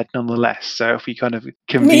scout ahead nonetheless. So if we kind of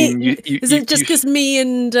convene, Is it just because me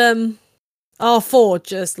and R4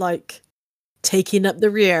 just like taking up the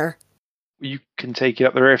rear? you can take it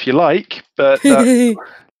up the rear if you like, but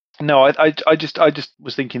no, I just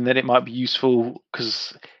was thinking that it might be useful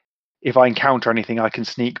because if I encounter anything, I can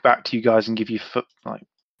sneak back to you guys and give you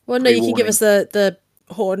Well, no, you can give us the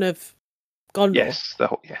horn of Gondor.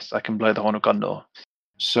 Yes, I can blow the horn of Gondor.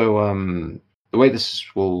 So the way this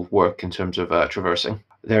will work in terms of traversing,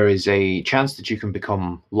 there is a chance that you can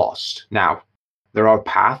become lost. Now, there are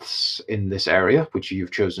paths in this area, which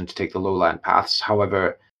you've chosen to take the lowland paths.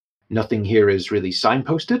 However, nothing here is really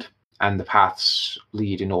signposted, and the paths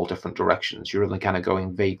lead in all different directions. You're only kind of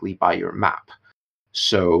going vaguely by your map.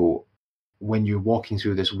 So when you're walking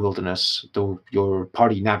through this wilderness, your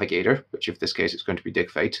party navigator, which in this case is going to be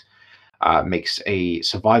Dick Fate, makes a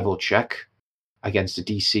survival check against a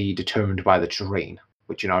DC determined by the terrain,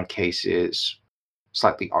 which in our case is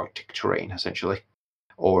slightly Arctic terrain, essentially,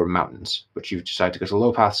 or mountains, but you've decided to go to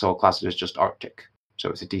low path, so I'll class it as just Arctic. So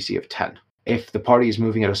it's a DC of 10. If the party is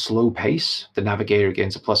moving at a slow pace, the navigator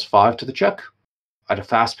gains a +5 to the check. At a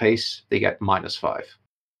fast pace, they get -5.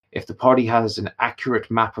 If the party has an accurate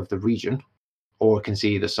map of the region, or can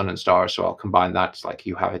see the sun and stars, so I'll combine that, it's like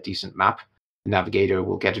you have a decent map, the navigator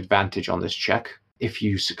will get advantage on this check. If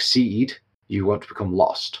you succeed, you won't become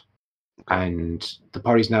lost. And the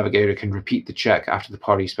party's navigator can repeat the check after the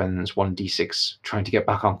party spends 1d6 trying to get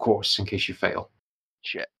back on course in case you fail.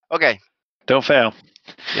 shit. Okay. Don't fail.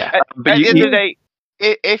 Yeah. At But the end of the day,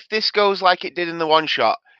 if this goes like it did in the one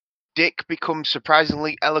shot, Dick becomes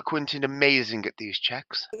surprisingly eloquent and amazing at these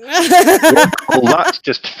checks. Well, that's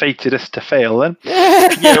just fated us to fail then.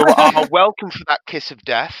 You are welcome for that kiss of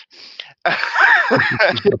death.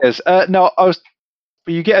 Cheers. No,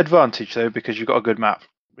 but you get advantage though because you've got a good map,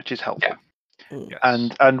 which is helpful. Yes.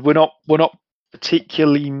 And we're not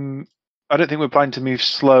particularly. I don't think we're planning to move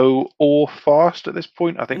slow or fast at this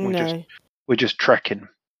point. I think we're just trekking.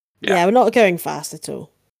 Yeah, we're not going fast at all.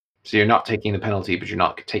 So you're not taking the penalty, but you're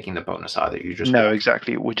not taking the bonus either. You just No,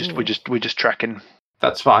 exactly. We're just trekking.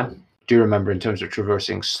 That's fine. Do remember, in terms of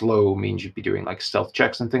traversing, slow means you'd be doing like stealth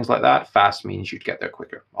checks and things like that. Fast means you'd get there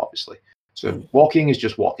quicker, obviously. So walking is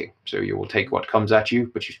just walking. So you will take what comes at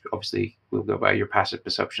you, but you obviously will go by your passive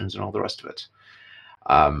perceptions and all the rest of it.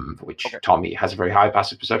 Which Tommy has a very high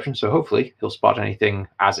passive perception, so hopefully he'll spot anything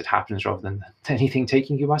as it happens rather than anything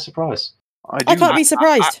taking you by surprise. I can't be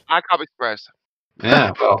surprised. I can't be surprised.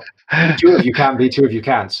 Yeah, well, 2 of you can be, 2 of you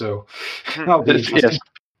can't, so that'll be interesting. Yes.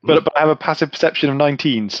 But I have a passive perception of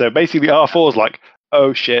 19, so basically R4 is like,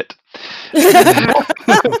 oh shit.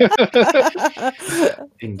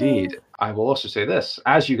 Indeed. I will also say this.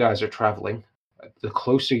 As you guys are traveling, the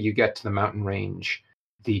closer you get to the mountain range,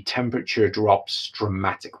 the temperature drops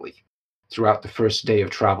dramatically. Throughout the first day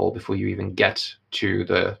of travel, before you even get to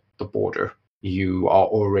the border, you are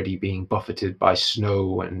already being buffeted by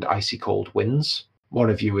snow and icy cold winds. One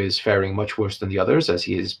of you is faring much worse than the others, as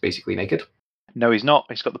he is basically naked. No, he's not.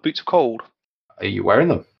 He's got the boots of cold. Are you wearing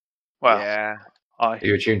them? Well, Yeah, Are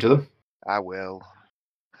you attuned to them? I will.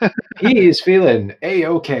 He is feeling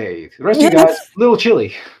A-okay. The rest of you guys, a little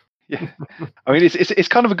chilly. Yeah, I mean it's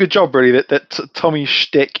kind of a good job really that Tommy's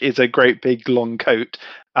shtick is a great big long coat,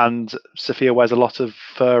 and Sophia wears a lot of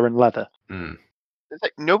fur and leather. It's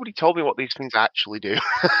like, nobody told me what these things actually do.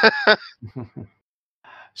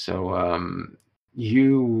 So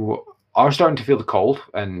you are starting to feel the cold,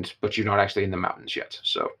 but you're not actually in the mountains yet.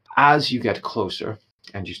 So as you get closer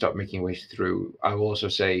and you start making your way through, I will also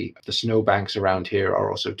say the snowbanks around here are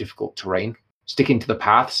also difficult terrain. Sticking to the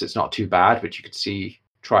paths, it's not too bad, but you could see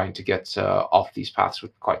trying to get off these paths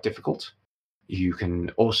would be quite difficult. You can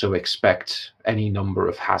also expect any number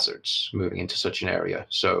of hazards moving into such an area.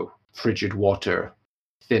 So frigid water,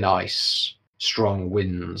 thin ice, strong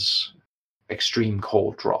winds, extreme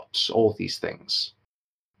cold drops, all these things.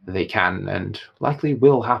 They can and likely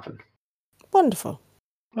will happen. Wonderful.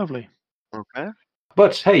 Lovely. Okay.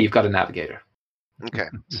 But hey, you've got a navigator. Okay.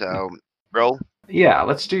 So roll. Yeah,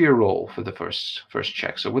 let's do your roll for the first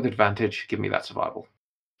check. So with advantage, give me that survival.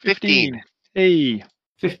 15. Hey.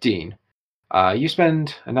 15. You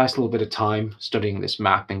spend a nice little bit of time studying this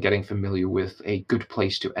map and getting familiar with a good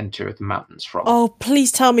place to enter the mountains from. Oh,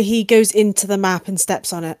 please tell me he goes into the map and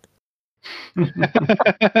steps on it.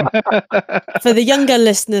 For the younger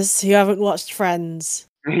listeners who haven't watched Friends,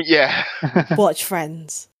 Yeah. watch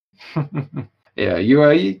Friends. Yeah,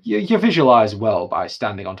 you visualize well by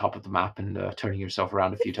standing on top of the map and turning yourself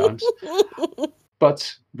around a few times.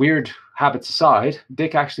 But weird habits aside,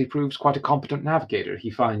 Dick actually proves quite a competent navigator.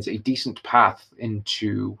 He finds a decent path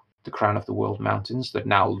into the crown of the world mountains that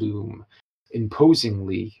now loom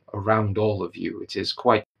imposingly around all of you. It is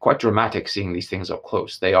quite dramatic seeing these things up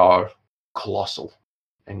close. They are colossal,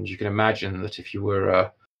 and you can imagine that if you were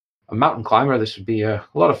a mountain climber, this would be a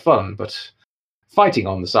lot of fun, but fighting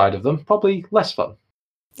on the side of them, probably less fun.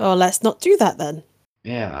 Oh, let's not do that then.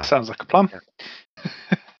 Yeah. Sounds like a plan.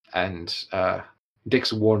 And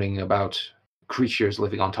Dick's warning about creatures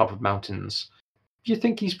living on top of mountains, you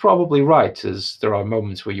think he's probably right, as there are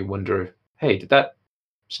moments where you wonder, hey, did that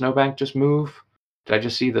snowbank just move? Did I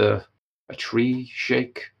just see a tree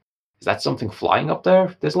shake? Is that something flying up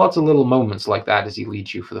there? There's lots of little moments like that as he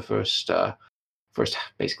leads you for the first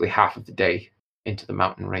basically half of the day into the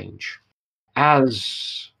mountain range.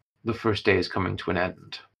 As the first day is coming to an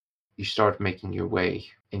end, you start making your way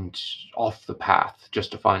off the path just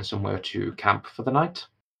to find somewhere to camp for the night.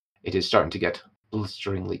 It is starting to get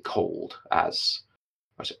blisteringly cold,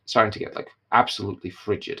 starting to get like absolutely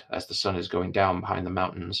frigid as the sun is going down behind the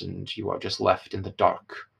mountains and you are just left in the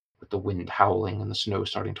dark with the wind howling and the snow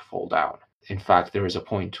starting to fall down. In fact, there is a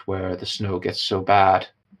point where the snow gets so bad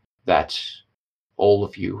that all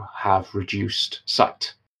of you have reduced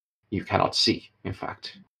sight. You cannot see, in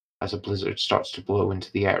fact, as a blizzard starts to blow into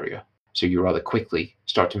the area. So you rather quickly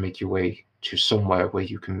start to make your way to somewhere where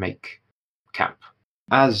you can make camp.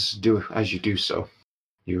 As you do so,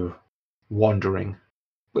 you're wandering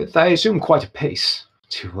with, I assume, quite a pace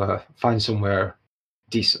to find somewhere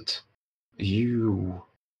decent.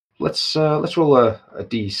 Let's roll a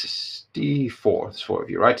D4. There's 4 of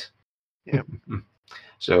you, right? Yeah.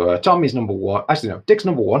 So Tommy's number 1. Actually, no, Dick's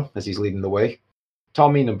number 1 as he's leading the way.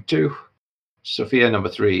 Tommy number 2. Sophia number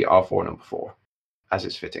 3. R4 number 4, as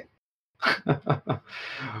is fitting.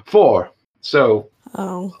 4. So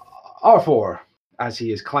R4, as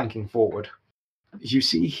he is clanking forward, you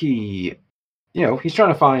see he's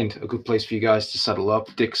trying to find a good place for you guys to settle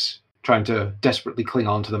up. Dick's trying to desperately cling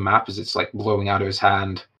on to the map as it's like blowing out of his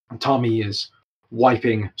hand. Tommy is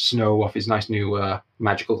wiping snow off his nice new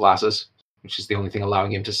magical glasses, which is the only thing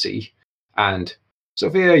allowing him to see. And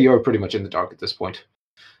Sophia, you're pretty much in the dark at this point,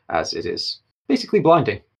 as it is basically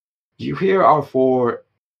blinding. You hear R4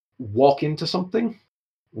 walk into something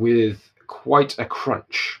with quite a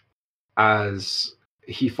crunch as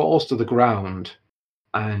he falls to the ground,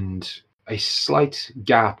 and a slight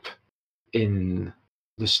gap in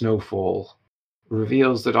the snowfall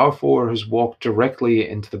reveals that R4 has walked directly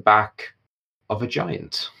into the back of a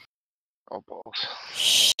giant. Oh, balls.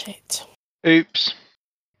 Shit. Oops.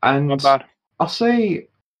 And Not bad. I'll say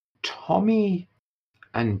Tommy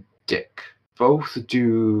and Dick both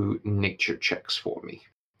do nature checks for me.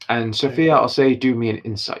 And Sophia, I'll say do me an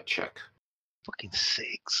insight check. Fucking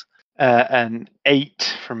 6. An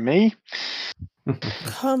 8 from me.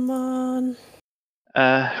 Come on.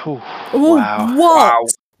 Oh, Oh, wow. what? Wow.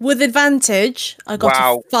 With advantage, I got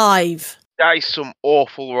Wow. a 5. That is some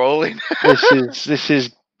awful rolling. This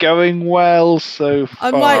is going well so far.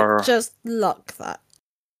 I might just luck that.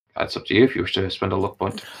 That's up to you if you wish to spend a luck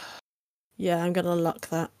point. Yeah, I'm gonna luck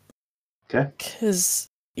that. Okay. Because,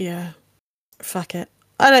 yeah, fuck it.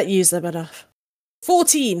 I don't use them enough.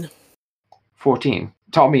 14. 14.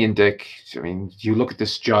 Tommy and Dick, I mean, you look at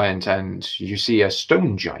this giant and you see a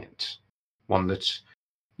stone giant. One that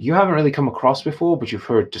you haven't really come across before, but you've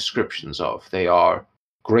heard descriptions of. They are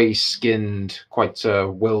grey-skinned, quite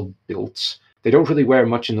well-built. They don't really wear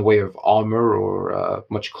much in the way of armor or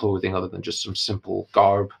much clothing other than just some simple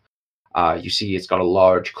garb. You see it's got a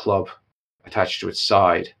large club attached to its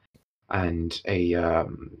side, and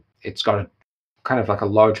it's got a kind of like a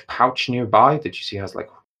large pouch nearby that you see has like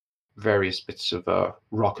various bits of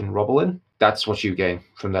rock and rubble in. That's what you gain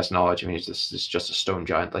from this knowledge. I mean, it's just a stone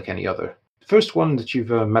giant like any other. The first one that you've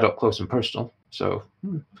met up close and personal. So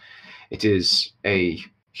it is a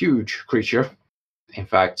huge creature. In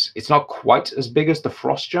fact, it's not quite as big as the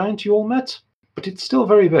frost giant you all met, but it's still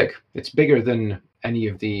very big. It's bigger than any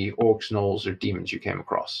of the orcs, gnolls, or demons you came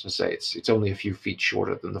across. I say it's only a few feet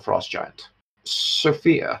shorter than the frost giant.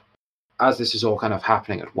 Sophia, as this is all kind of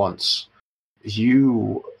happening at once,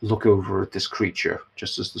 you look over at this creature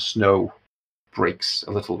just as the snow breaks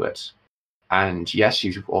a little bit. And yes,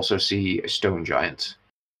 you also see a stone giant.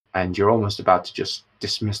 and you're almost about to just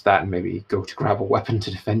dismiss that and maybe go to grab a weapon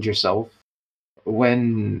to defend yourself,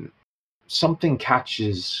 when something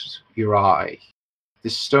catches your eye.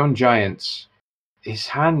 This stone giant, his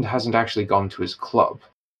hand hasn't actually gone to his club,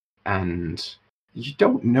 and you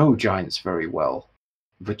don't know giants very well,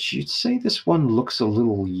 but you'd say this one looks a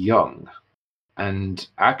little young, and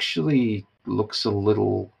actually looks a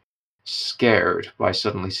little scared by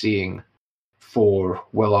suddenly seeing 4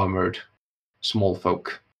 well-armored small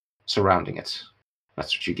folk surrounding it.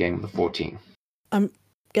 That's what you gain with the 14. I'm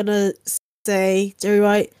gonna say, Jerry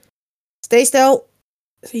White, stay still.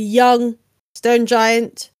 It's a young stone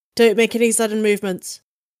giant. Don't make any sudden movements.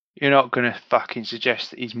 You're not going to fucking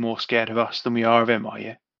suggest that he's more scared of us than we are of him, are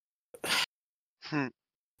you?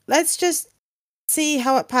 Let's just see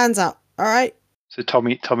how it pans out, alright? So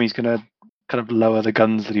Tommy's going to kind of lower the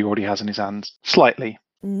guns that he already has in his hands. Slightly.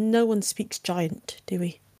 No one speaks giant, do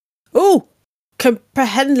we? Oh!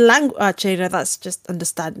 Comprehend language. Actually, no, that's just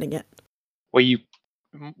understanding it. Well, you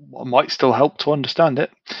might still help to understand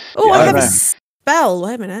it. Oh, Yeah, I I have a don't spell.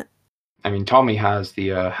 Wait a minute. I mean, Tommy has the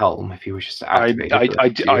helm if he wishes to activate it. but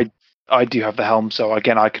it's you. I do have the helm, so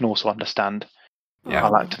again, I can also understand. Yeah.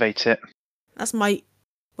 I'll activate it. That's one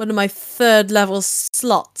of my 3rd level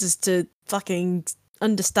slots is to fucking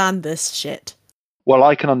understand this shit. Well,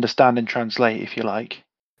 I can understand and translate if you like,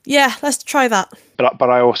 Yeah, let's try that. but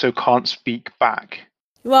I also can't speak back.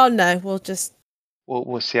 Well, no, we'll just...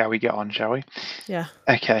 We'll see how we get on, shall we? Yeah.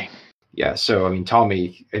 Okay. Yeah, so, I mean,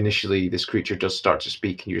 Tommy, initially this creature does start to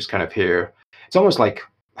speak, and you just kind of hear... It's almost like...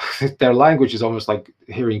 their language is almost like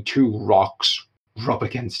hearing 2 rocks rub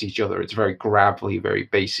against each other. It's very gravelly, very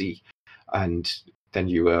bassy. And then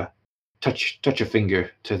you touch a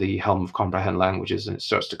finger to the Helm of Comprehend Languages, and it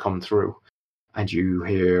starts to come through. And you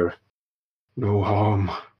hear... No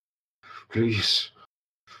harm. Please.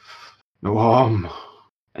 No harm.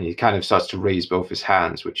 And he kind of starts to raise both his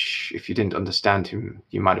hands, which, if you didn't understand him,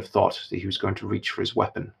 you might have thought that he was going to reach for his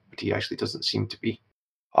weapon, but he actually doesn't seem to be.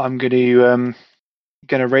 I'm going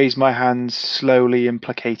to raise my hands slowly and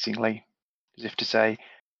placatingly, as if to say,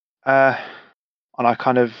 and I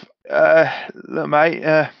kind of, look,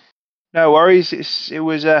 mate, no worries. It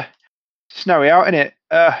was snowy out, innit?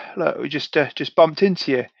 Look, we just bumped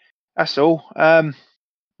into you. That's all. We're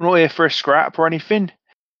not here for a scrap or anything.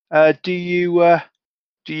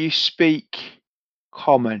 Do you speak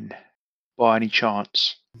common by any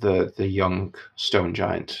chance? The young stone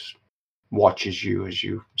giant watches you as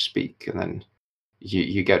you speak, and then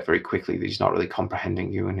you get very quickly that he's not really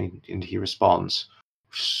comprehending you, and he responds,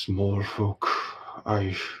 Small folk,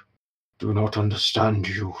 I do not understand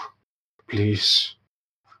you. Please,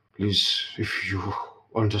 if you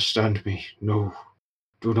understand me, no,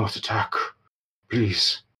 do not attack.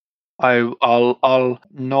 Please. I'll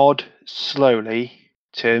nod slowly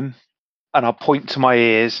to him, and I'll point to my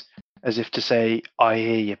ears as if to say, I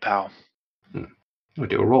hear you, pal. We'll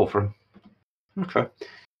do a roll for him. Okay.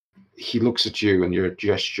 He looks at you, and your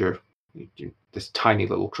gesture, this tiny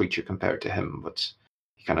little creature compared to him, but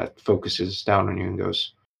he kind of focuses down on you and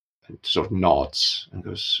goes, and sort of nods and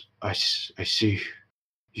goes, I see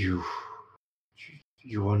you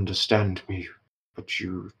understand me, but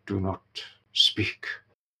you do not speak.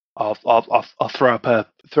 I'll throw up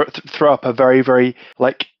a very, very,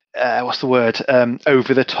 like, what's the word?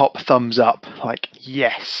 Over the top thumbs up. Like,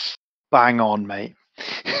 yes, bang on, mate.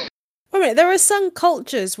 Wait a minute, there are some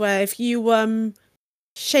cultures where if you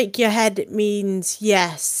shake your head it means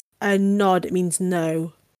yes, and nod it means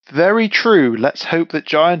no. Very true. Let's hope that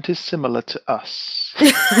Giant is similar to us.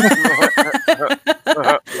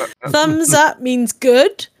 Thumbs up means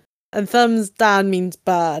good, and thumbs down means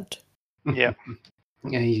bad. Yeah.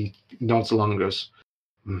 Yeah, he nods along and goes,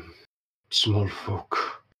 Small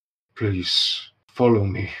folk, please follow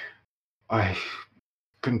me. I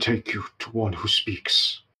can take you to one who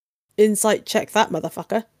speaks. Insight check that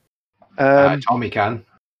motherfucker. Tommy can.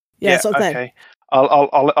 Yeah, that's what I'm saying.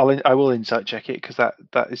 okay. I will insight check it because that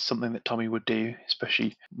is something that Tommy would do,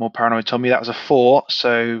 especially more paranoid Tommy. That was a 4,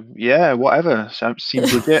 so yeah, whatever.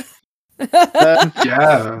 Seems legit.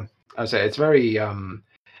 Yeah, I say it's very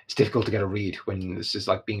it's difficult to get a read when this is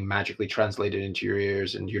like being magically translated into your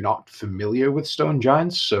ears and you're not familiar with stone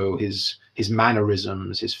giants. So his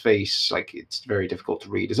mannerisms, his face, like it's very difficult to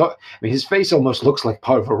read. I mean, his face almost looks like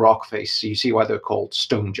part of a rock face. So you see why they're called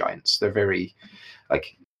stone giants. They're very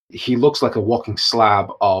like he looks like a walking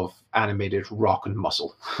slab of animated rock and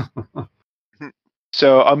muscle.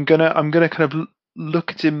 So I'm gonna kind of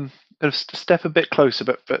look at him, kind of step a bit closer,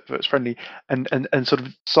 but it's friendly, and sort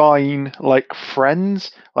of sign like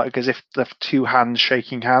friends, like as if they're 2 hands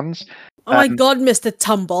shaking hands. Oh my god, Mr.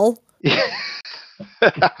 Tumble.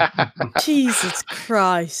 Jesus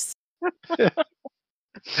Christ.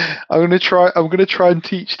 I'm gonna try and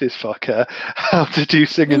teach this fucker how to do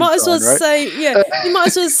sing You and might as well sign, right? say, yeah, you might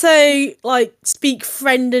as well say, like, speak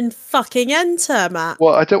friend and fucking enter, Matt.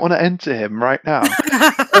 Well, I don't want to enter him right now.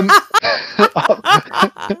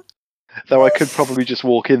 Though I could probably just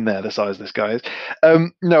walk in there, the size this guy is.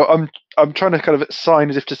 No, I'm trying to kind of sign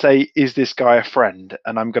as if to say, is this guy a friend?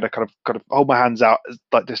 And I'm gonna kind of hold my hands out as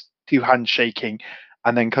like this, 2 hands shaking,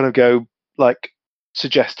 and then kind of go like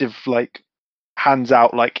suggestive, like hands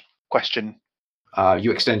out, like question.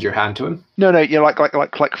 You extend your hand to him. No, you're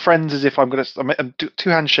like friends, as if I'm 2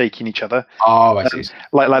 hands shaking each other, Oh, I see.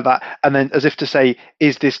 like that, and then as if to say,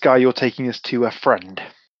 is this guy you're taking us to a friend?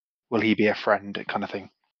 Will he be a friend? Kind of thing.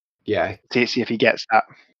 Yeah. See if he gets that.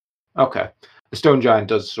 Okay. The stone giant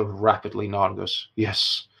does sort of rapidly nod and goes,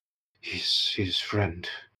 "Yes, he's his friend.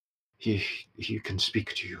 He can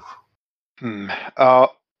speak to you."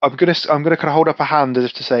 I'm gonna kind of hold up a hand as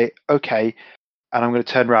if to say, okay, and I'm gonna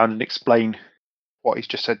turn around and explain what he's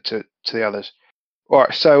just said to the others. All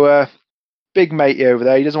right, so big matey over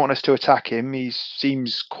there, he doesn't want us to attack him. He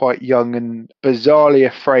seems quite young and bizarrely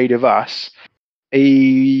afraid of us.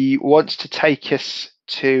 He wants to take us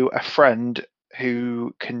to a friend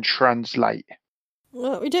who can translate.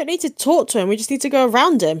 Well, we don't need to talk to him. We just need to go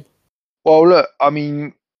around him. Well, look, I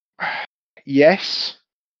mean, yes,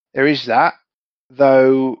 there is that.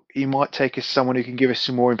 Though he might take us someone who can give us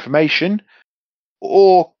some more information,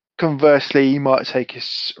 or conversely, he might take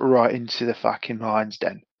us right into the fucking lion's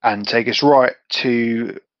den and take us right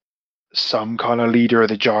to some kind of leader of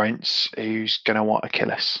the giants who's going to want to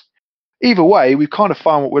kill us. Either way, we've kind of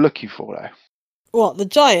found what we're looking for, though. What, the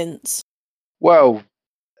giants? Well,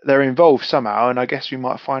 they're involved somehow, and I guess we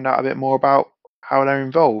might find out a bit more about how they're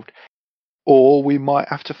involved. Or we might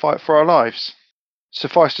have to fight for our lives.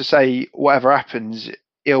 Suffice to say, whatever happens,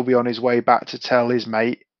 he'll be on his way back to tell his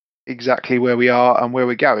mate exactly where we are and where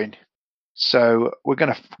we're going. So we're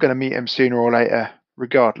gonna meet him sooner or later,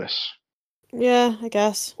 regardless. Yeah, I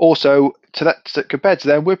guess. Also, compared to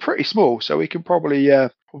them, we're pretty small, so we can probably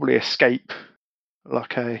escape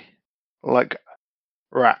like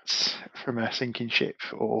rats from a sinking ship,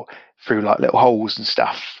 or through like little holes and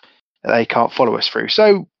stuff that they can't follow us through.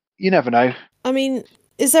 So you never know. I mean,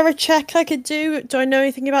 is there a check I could do? Do I know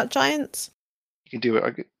anything about giants? You can do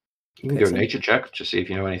it. You can do a nature check to see if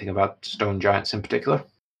you know anything about stone giants in particular.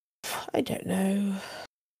 I don't know.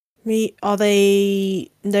 Are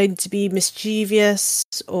they known to be mischievous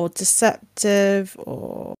or deceptive,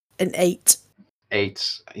 or an 8?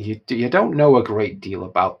 8. You don't know a great deal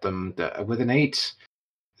about them. With an 8,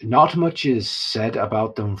 not much is said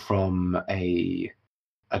about them from a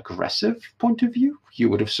aggressive point of view.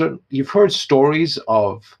 You've heard stories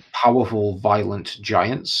of powerful, violent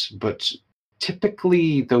giants, but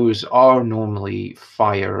typically those are normally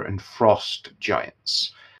fire and frost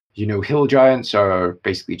giants. Hill giants are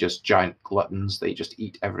basically just giant gluttons. They just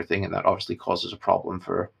eat everything, and that obviously causes a problem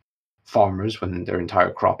for farmers when their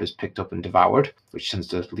entire crop is picked up and devoured, which tends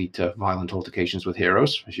to lead to violent altercations with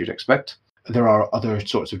heroes, as you'd expect. There are other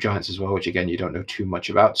sorts of giants as well, which again you don't know too much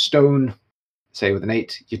about. Stone, say with an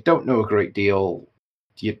 8, you don't know a great deal.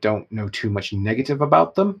 You don't know too much negative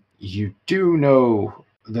about them. You do know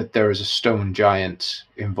that there is a stone giant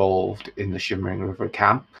involved in the Shimmering River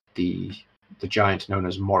camp. The giant known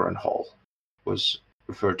as Morinhall was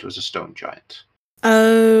referred to as a stone giant.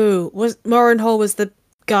 Oh, Morinhall was the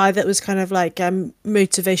guy that was kind of like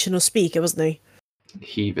motivational speaker, wasn't he?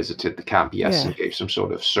 He visited the camp, yes, Yeah. and gave some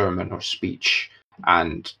sort of sermon or speech.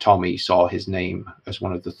 And Tommy saw his name as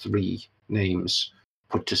one of the 3 names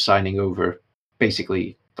put to signing over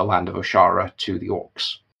basically the land of Oshara to the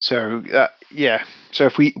orcs. So yeah. So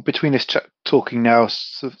if we, between us talking now,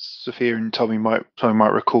 Sophia and Tommy might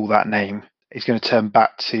recall that name. He's going to turn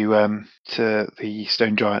back to the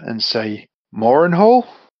stone giant and say, "Morinhall?" ?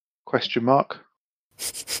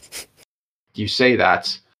 You say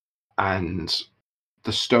that, and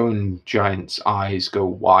the stone giant's eyes go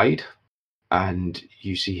wide, and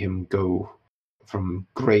you see him go from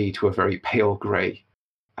grey to a very pale grey,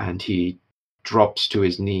 and he drops to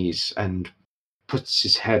his knees and puts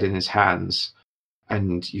his head in his hands,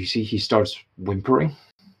 and you see he starts whimpering,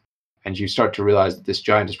 and you start to realize that this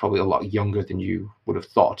giant is probably a lot younger than you would have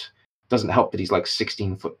thought. It doesn't help that he's like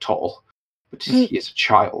 16 foot tall, but he is a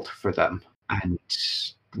child for them. And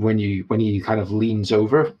when he kind of leans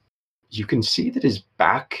over, you can see that his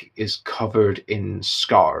back is covered in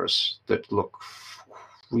scars that look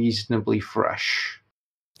reasonably fresh.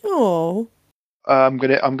 Oh. I'm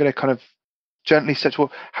gonna kind of gently set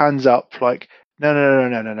hands up, like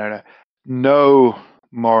no,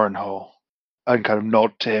 Morinhall. and kind of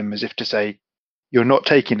nod to him as if to say, "You're not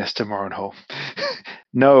taking us to Morinhall."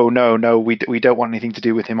 No, we don't want anything to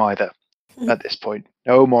do with him either. At this point,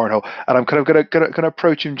 no Morinhall. And I'm kind of gonna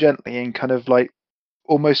approach him gently and kind of like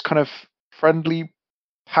almost kind of friendly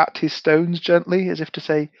pat his stones gently, as if to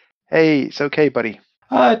say, "Hey, it's okay, buddy."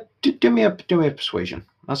 Do me a persuasion.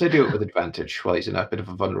 I'll say do it with advantage while he's in a bit of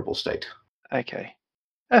a vulnerable state. Okay.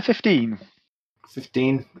 15.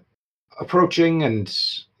 15. Approaching and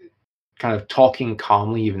kind of talking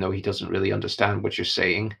calmly, even though he doesn't really understand what you're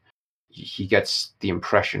saying. He gets the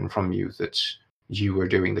impression from you that you were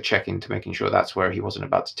doing the check-in to making sure that's where he wasn't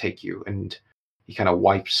about to take you. And he kind of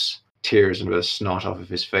wipes tears and a bit of snot off of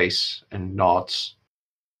his face and nods.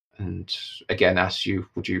 And again asks you,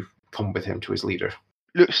 would you come with him to his leader?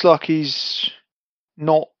 Looks like he's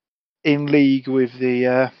not in league with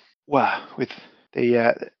the the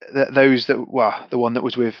one that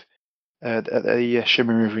was with the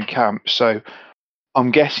Shimmer River camp. So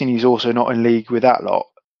I'm guessing he's also not in league with that lot.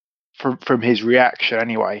 From his reaction,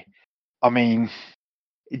 anyway. I mean,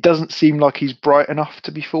 it doesn't seem like he's bright enough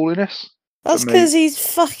to be fooling us. That's because he's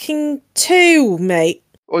fucking 2, mate.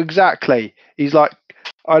 Well, exactly. He's like,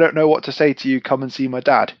 I don't know what to say to you. Come and see my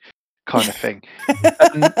dad, kind of thing.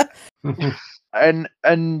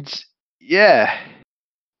 and yeah,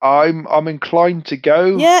 I'm inclined to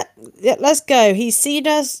go. Yeah, let's go. He's seen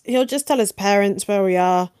us. He'll just tell his parents where we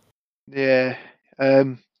are. Yeah.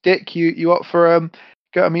 Dick, you up for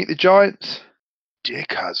go to meet the giants?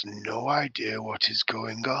 Dick has no idea what is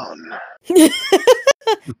going on.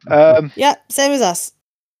 Yeah, same as us.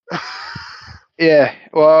 Yeah,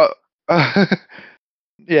 well,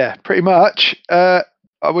 yeah, pretty much.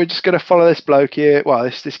 We're just going to follow this bloke here, well,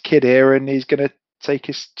 this kid here, and he's going to take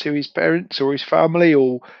us to his parents or his family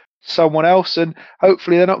or someone else, and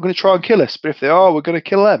hopefully they're not going to try and kill us, but if they are, we're going to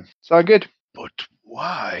kill them. Sound good? But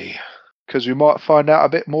why? Because we might find out a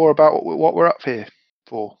bit more about what we're up here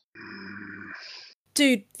for.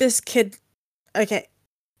 Dude, this kid... Okay,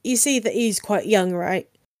 you see that he's quite young, right?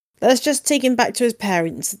 Let's just take him back to his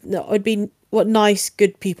parents. That would be what nice,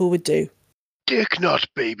 good people would do. Dick not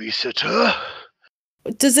babysitter.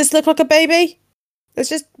 Does this look like a baby? Let's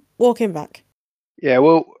just walk him back. Yeah,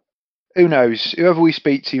 well, who knows? Whoever we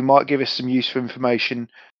speak to might give us some useful information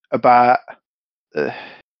about the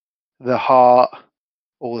heart,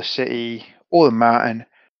 or the city, or the mountain,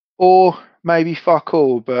 or maybe fuck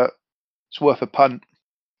all, but it's worth a punt.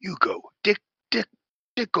 You go. Dick,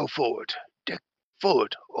 go forward. Dick,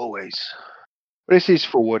 forward, always. This is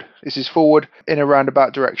forward. This is forward in a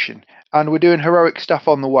roundabout direction. And we're doing heroic stuff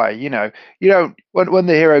on the way, you know. You don't, when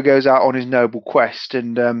the hero goes out on his noble quest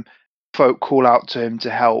and folk call out to him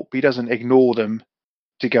to help, he doesn't ignore them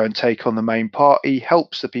to go and take on the main part. He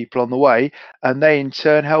helps the people on the way, and they in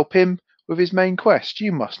turn help him with his main quest.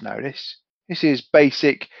 You must know this. This is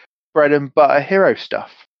basic bread and butter hero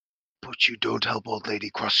stuff. But you don't help old lady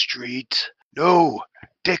cross street. No,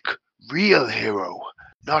 Dick, real hero,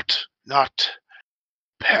 not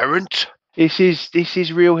parent. This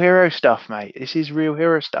is real hero stuff, mate. This is real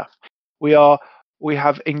hero stuff. We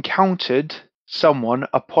have encountered someone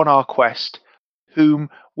upon our quest whom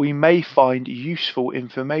we may find useful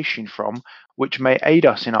information from, which may aid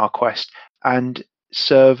us in our quest and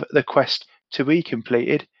serve the quest to be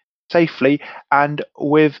completed safely and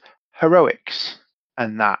with heroics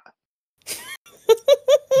and that.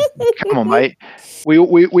 Come on, mate. We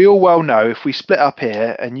all well know if we split up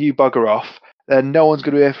here and you bugger off, then no one's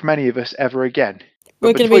going to hear from any of us ever again.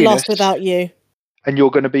 We're going to be lost without you. And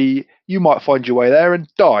you might find your way there and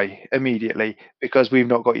die immediately because we've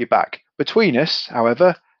not got you back. Between us,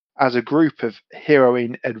 however, as a group of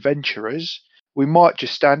heroine adventurers, we might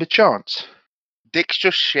just stand a chance. Dick's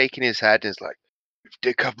just shaking his head and is like, If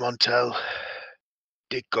Dick have Montel,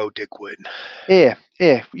 Dick go, Dick win. Here,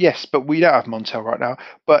 yes, but we don't have Montel right now.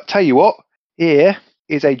 But tell you what, here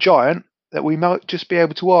is a giant that we might just be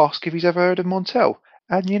able to ask if he's ever heard of Montel.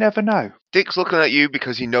 And you never know. Dick's looking at you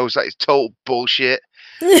because he knows that it's total bullshit.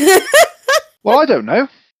 Well, I don't know.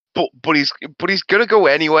 But he's gonna go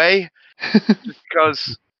anyway.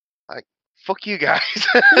 Because like fuck you guys.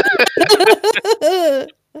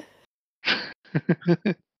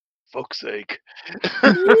 Fuck's sake.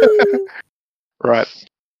 Right.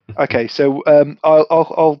 Okay, so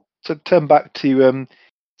I'll turn back to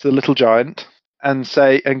the little giant and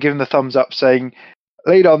give him the thumbs up, saying,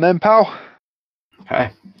 "Lead on, then, pal."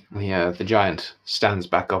 Okay. The giant stands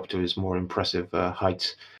back up to his more impressive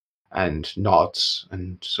height and nods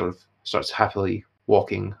and sort of starts happily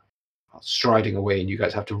walking, striding away, and you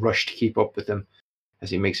guys have to rush to keep up with him as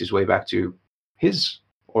he makes his way back to his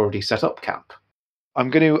already set up camp. I'm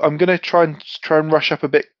gonna try and rush up a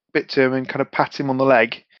bit bit to him and kind of pat him on the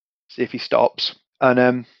leg, see if he stops,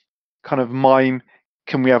 and kind of mime,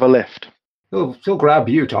 "Can we have a lift?" He'll grab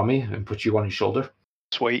you, Tommy, and put you on his shoulder.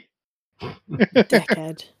 Sweet.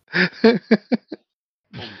 Dickhead.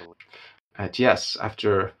 And yes,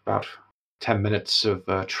 after about 10 minutes of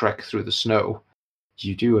trek through the snow,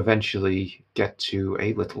 you do eventually get to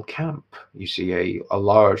a little camp. You see a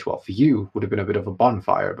large, well, for you, would have been a bit of a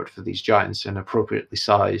bonfire, but for these giants, an appropriately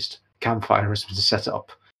sized campfire has been set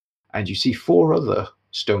up. And you see 4 other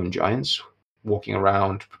stone giants walking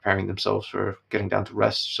around, preparing themselves for getting down to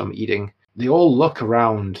rest, some eating. They all look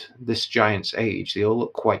around this giant's age. They all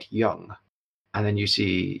look quite young. And then you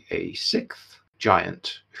see a 6th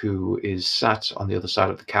giant who is sat on the other side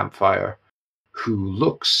of the campfire, who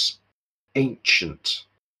looks ancient.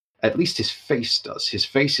 At least his face does. His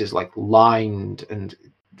face is like lined, and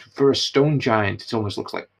for a stone giant, it almost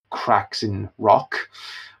looks like cracks in rock.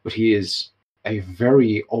 But he is a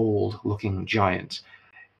very old-looking giant.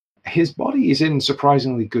 His body is in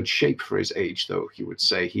surprisingly good shape for his age, though, you would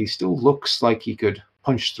say. He still looks like he could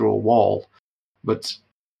punch through a wall, but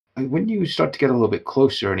when you start to get a little bit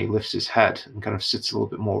closer and he lifts his head and kind of sits a little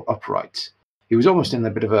bit more upright, he was almost in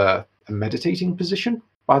a bit of a meditating position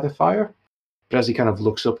by the fire. But as he kind of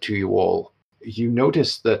looks up to you all, you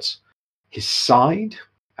notice that his side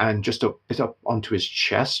and just a bit up onto his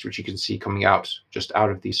chest, which you can see coming out just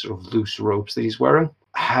out of these sort of loose robes that he's wearing,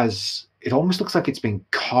 it almost looks like it's been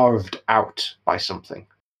carved out by something.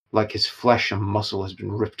 Like his flesh and muscle has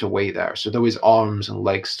been ripped away there. So though his arms and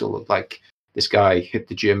legs still look like this guy hit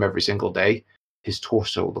the gym every single day, his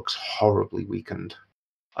torso looks horribly weakened.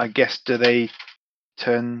 I guess, do they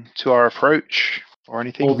turn to our approach or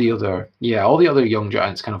anything? All the other young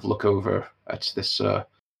giants kind of look over at this,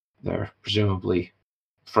 their presumably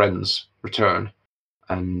friends return,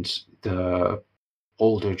 and the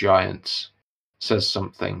older giant says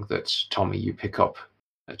something that, Tommy, you pick up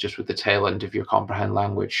just with the tail end of your comprehend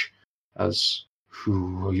language as,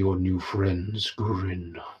 "Who are your new friends,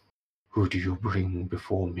 Gurin? Who do you bring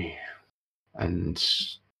before me?" And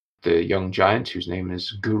the young giant, whose name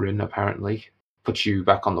is Gurin apparently, puts you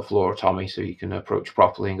back on the floor, Tommy, so you can approach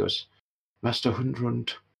properly, and goes, "Master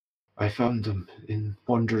Hundrund, I found them in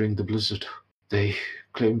wandering the blizzard. They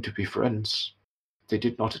claim to be friends. They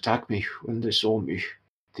did not attack me when they saw me."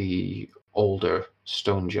 The older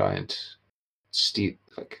stone giant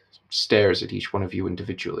stares at each one of you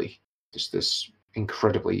individually. Just this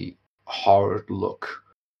incredibly hard look,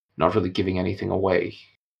 not really giving anything away,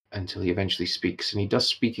 until he eventually speaks, and he does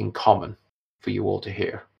speak in common for you all to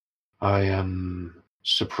hear. "I am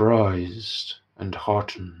surprised and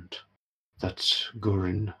heartened that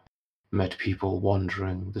Gurin met people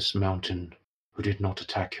wandering this mountain who did not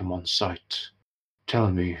attack him on sight. Tell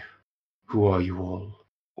me, who are you all?"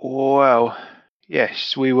 Well,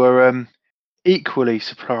 yes, we were equally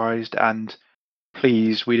surprised and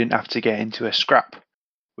pleased we didn't have to get into a scrap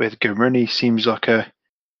with Gumrin. He seems like a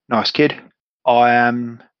nice kid. I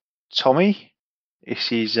am Tommy.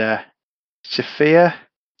 This is Sophia.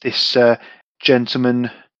 This gentleman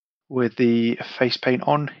with the face paint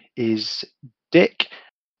on is Dick,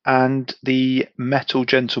 and the metal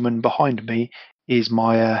gentleman behind me is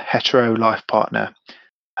my hetero life partner,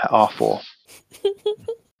 R4.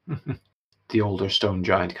 The older stone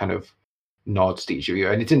giant kind of nods to each of you,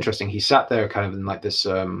 and it's interesting. He sat there kind of in like this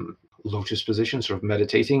lotus position, sort of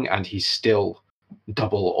meditating, and he's still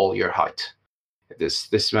double all your height.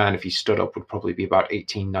 This man, if he stood up, would probably be about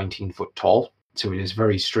 18, 19 foot tall. So it is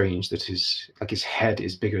very strange that his head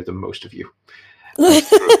is bigger than most of you.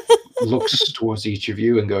 Looks towards each of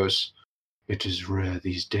you and goes, "It is rare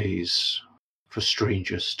these days for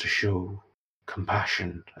strangers to show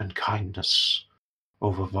compassion and kindness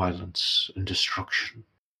over violence and destruction.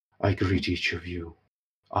 I greet each of you.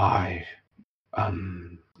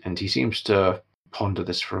 And he seems to ponder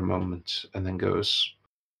this for a moment and then goes,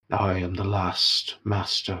 "I am the last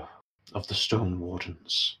master of the Stone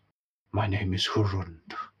Wardens. My name is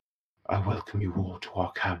Hurund. I welcome you all to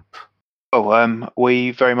our camp." Oh,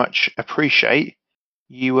 we very much appreciate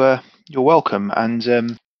you. You're welcome, and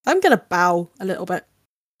I'm gonna bow a little bit.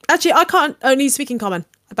 Actually, I can't only speak in common.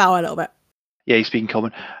 I bow a little bit. yeah, he's speaking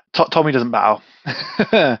common. Tommy doesn't bow.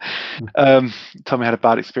 Tommy had a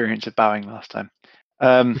bad experience of bowing last time.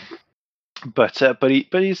 But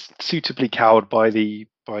he's suitably cowed by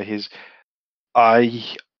his.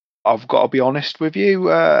 I've got to be honest with you.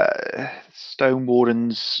 Stone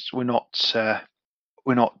Wardens, we're not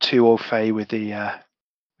too au fait with the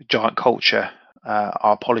giant culture.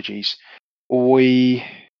 Our apologies. We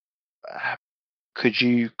could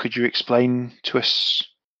you explain to us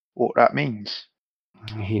what that means?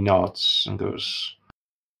 He nods and goes,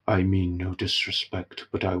 I mean no disrespect,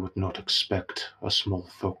 but I would not expect a small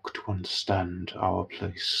folk to understand our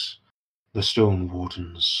place. The Stone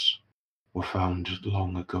Wardens were founded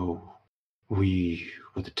long ago. We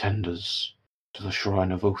were the tenders to the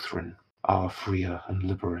Shrine of Othrin, our freer and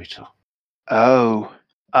liberator. Oh,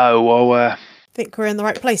 well, Think we're in the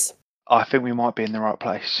right place. I think we might be in the right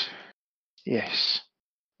place. Yes.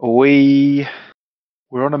 We're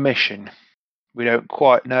on a mission. We don't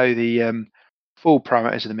quite know the full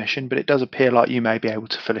parameters of the mission, but it does appear like you may be able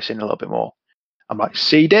to fill us in a little bit more. I'm like,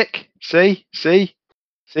 see, Dick? See?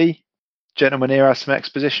 Gentleman here has some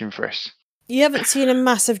exposition for us. You haven't seen a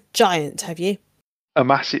massive giant, have you? A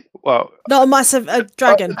massive, well... Not a massive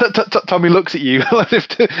dragon. Tommy looks at you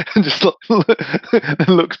and just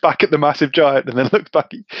looks back at the massive giant and then looks back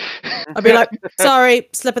at you. I'd be like, sorry,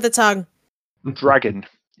 slip of the tongue. Dragon.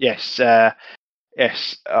 Yes.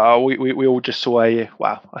 Yes. We all just saw I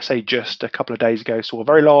say just a couple of days ago, saw a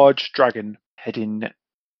very large dragon heading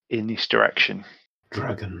in this direction.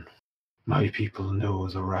 Dragon. My people know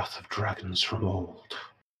the wrath of dragons from old.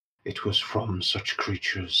 It was from such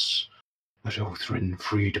creatures that Othrin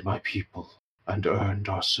freed my people and earned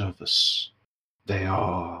our service. They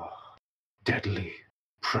are deadly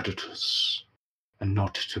predators, and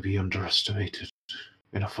not to be underestimated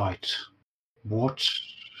in a fight. What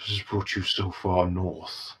has brought you so far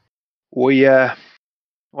north? The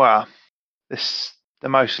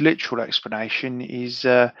most literal explanation is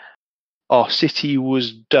our city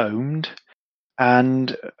was domed,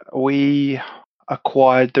 and we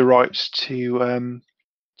acquired the rights to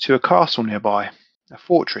a castle nearby, a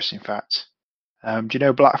fortress, in fact. Do you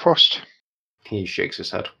know Blackfrost? He shakes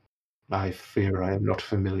his head. I fear I am not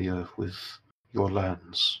familiar with your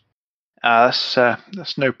lands. That's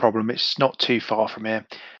no problem. It's not too far from here.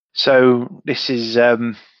 So this is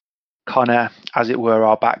kind of, as it were,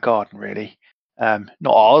 our back garden, really. Not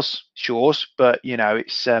ours, it's yours, but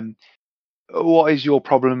it's what is your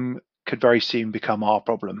problem could very soon become our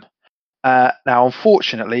problem. Now,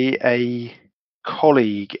 unfortunately, a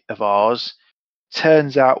colleague of ours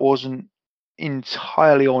turns out wasn't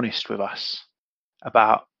entirely honest with us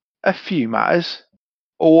about a few matters,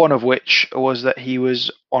 one of which was that he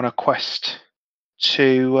was on a quest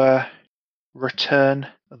to return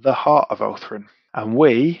the heart of Othrin, and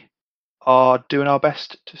we are doing our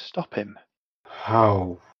best to stop him.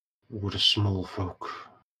 How would a small folk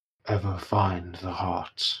ever find the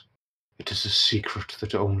heart? It is a secret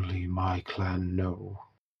that only my clan know.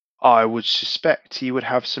 I would suspect he would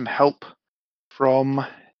have some help from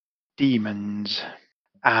demons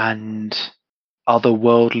and other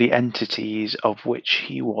worldly entities of which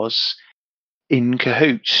he was in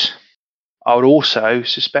cahoots. I would also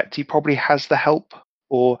suspect he probably has the help,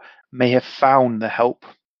 or may have found the help,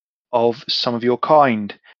 of some of your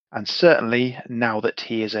kind. And certainly, now that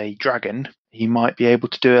he is a dragon, he might be able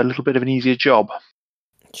to do a little bit of an easier job.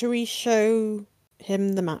 Should we show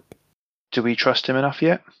him the map? Do we trust him enough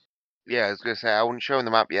yet? Yeah, I was going to say, I wouldn't show him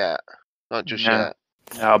the map yet. Not just No. yet.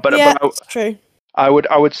 No, but it's true. I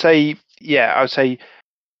would say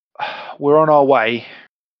we're on our way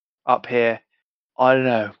up here. I don't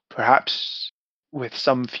know, perhaps with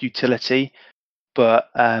some futility, but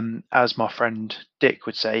as my friend Dick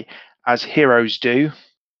would say, as heroes do,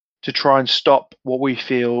 to try and stop what we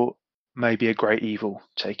feel may be a great evil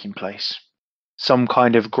taking place. Some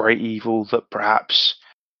kind of great evil that perhaps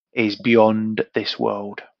is beyond this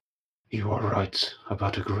world. You are right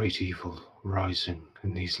about a great evil rising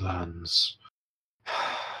in these lands.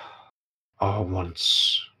 Our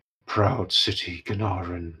once proud city,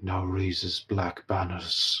 Ganarin, now raises black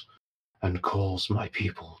banners and calls my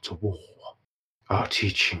people to war. Our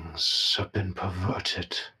teachings have been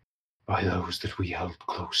perverted by those that we held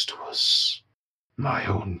close to us. My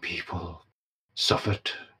own people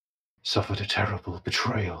suffered a terrible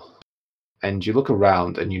betrayal. And you look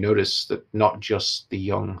around and you notice that not just the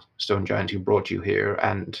young stone giant who brought you here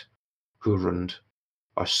and Hurund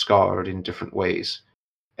are scarred in different ways.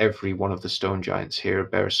 Every one of the stone giants here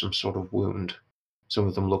bears some sort of wound. Some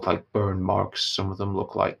of them look like burn marks. Some of them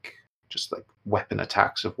look like just like weapon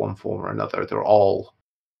attacks of one form or another. They're all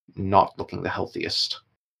not looking the healthiest.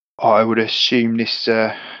 I would assume this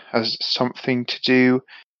has something to do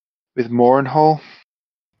with Morinhall.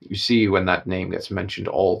 You see when that name gets mentioned,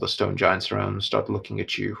 all the stone giants around start looking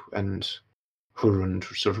at you, and Hurund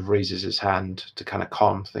sort of raises his hand to kind of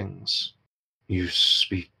calm things. You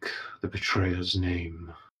speak the betrayer's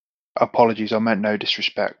name. Apologies, I meant no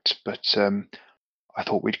disrespect, but I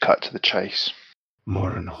thought we'd cut to the chase.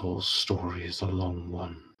 Morinhall's story is a long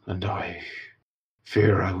one, and I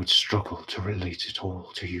fear I would struggle to relate it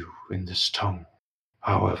all to you in this tongue.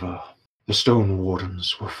 However, The Stone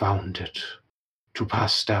Wardens were founded to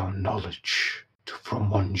pass down knowledge from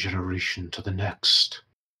one generation to the next.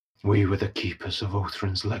 We were the keepers of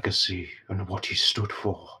Othrin's legacy and what he stood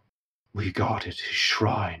for. We guarded his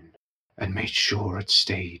shrine and made sure it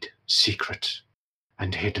stayed secret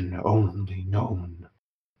and hidden, only known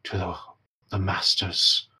to the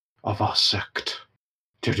masters of our sect.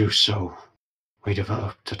 To do so, we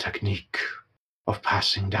developed a technique of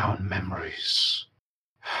passing down memories.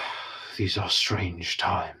 These are strange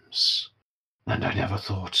times, and I never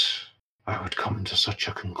thought I would come to such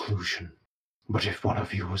a conclusion. But if one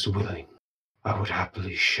of you was willing, I would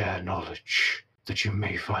happily share knowledge that you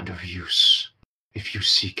may find of use if you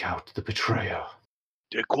seek out the betrayer.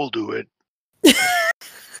 Dick will do it.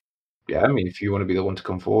 Yeah, I mean, if you want to be the one to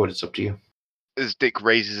come forward, it's up to you. As Dick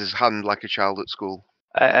raises his hand like a child at school.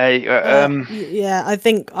 Yeah, I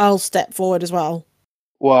think I'll step forward as well.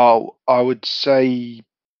 Well, I would say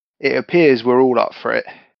it appears we're all up for it.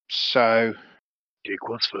 So Dick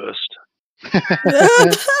was first.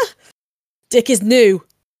 Dick is new.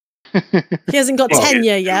 He hasn't got Well,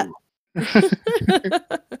 tenure yet.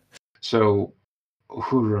 So,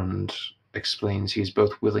 Hurund explains he's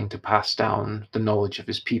both willing to pass down the knowledge of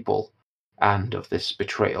his people and of this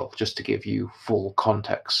betrayal, just to give you full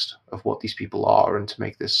context of what these people are and to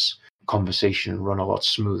make this conversation run a lot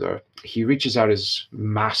smoother. He reaches out his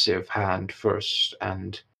massive hand first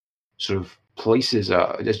and sort of places,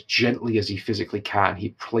 as gently as he physically can, he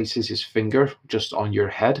places his finger just on your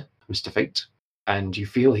head, Mr. Fate, and you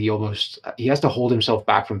feel he has to hold himself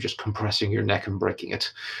back from just compressing your neck and breaking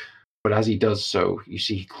it. But as he does so, you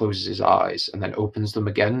see he closes his eyes and then opens them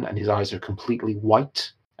again, and his eyes are completely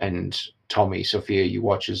white. And Tommy, Sophia, you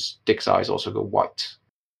watch as Dick's eyes also go white.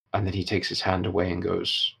 And then he takes his hand away and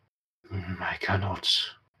goes, I cannot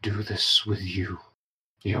do this with you.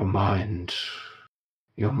 Your mind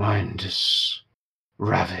is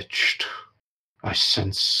ravaged. I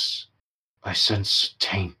sense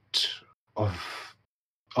taint of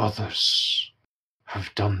others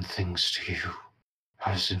have done things to you,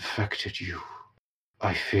 has infected you.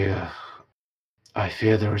 I fear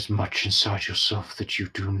there is much inside yourself that you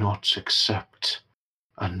do not accept,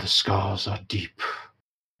 and the scars are deep.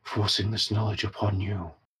 Forcing this knowledge upon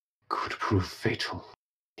you could prove fatal.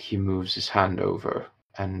 He moves his hand over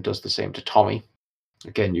and does the same to Tommy.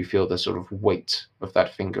 Again, you feel the sort of weight of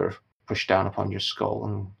that finger push down upon your skull,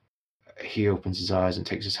 and he opens his eyes and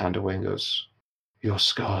takes his hand away and goes, Your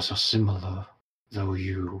scars are similar, though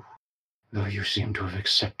you seem to have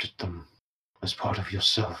accepted them as part of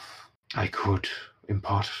yourself. I could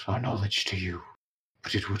impart our knowledge to you,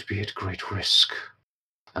 but it would be at great risk.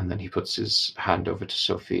 And then he puts his hand over to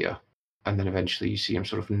Sophia, and then eventually you see him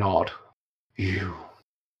sort of nod.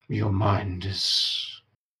 Your mind is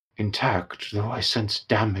intact, though I sense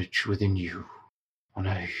damage within you on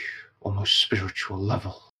a almost spiritual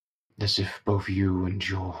level, as if both you and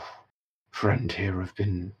your friend here have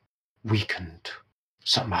been weakened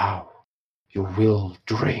somehow, your will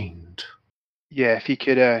drained. yeah, if you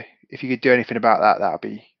could do anything about that, that'd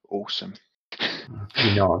be awesome.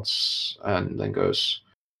 He nods and then goes,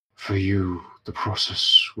 For you, the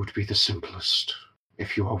process would be the simplest,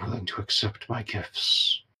 if you are willing to accept my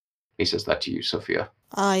gifts. He says that to you, Sophia.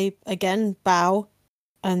 I again bow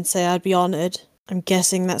and say I'd be honoured. I'm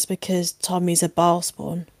guessing that's because Tommy's a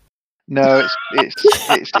Balspawn. No, it's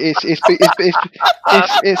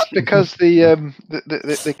because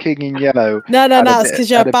the king in yellow. No, had a it's bit- because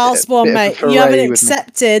you're a had a bit- Balspawn, bit of a mate. You foray haven't with me.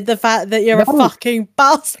 accepted the fact that you're a No. fucking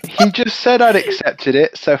Balspawn. He just said I'd accepted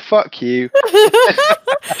it, so fuck you.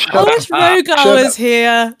 I wish Rogar was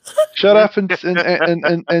here. Shut up and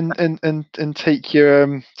take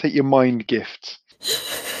your mind gifts.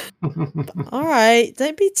 All right,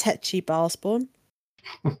 don't be tetchy, Balspawn.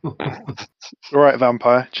 All right,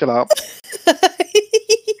 vampire, chill out.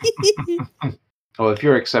 Well, if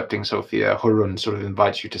you're accepting Sophia, Hurun sort of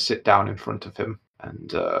invites you to sit down in front of him.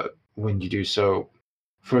 And when you do so,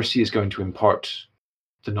 first he is going to impart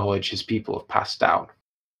the knowledge his people have passed down.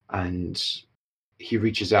 And he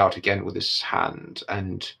reaches out again with his hand,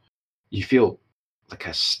 and you feel like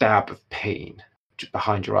a stab of pain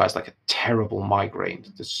behind your eyes, like a terrible migraine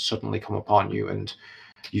that's suddenly come upon you. And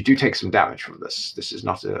you do take some damage from this. This is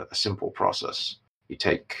not a simple process. You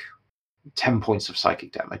take 10 points of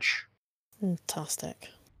psychic damage. Fantastic.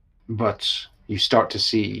 But you start to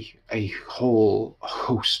see a whole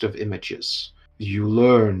host of images. You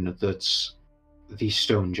learn that these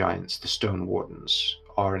stone giants, the Stone Wardens,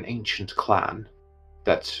 are an ancient clan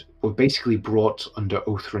that were basically brought under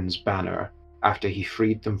Othrin's banner after he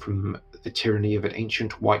freed them from the tyranny of an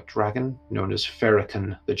ancient white dragon known as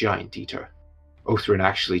Farrakhan the Giant Eater. Othrin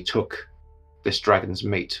actually took this dragon's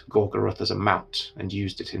mate, Gorgoroth, as a mount and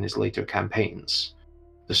used it in his later campaigns.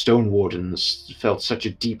 The Stone Wardens felt such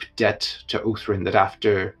a deep debt to Othrin that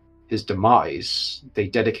after his demise, they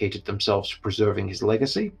dedicated themselves to preserving his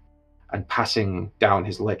legacy and passing down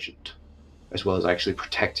his legend, as well as actually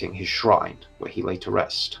protecting his shrine where he lay to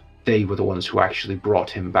rest. They were the ones who actually brought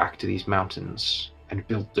him back to these mountains and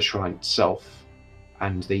built the shrine itself,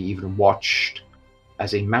 and they even watched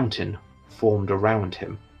as a mountain formed around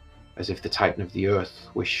him, as if the Titan of the Earth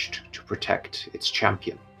wished to protect its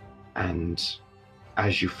champion. And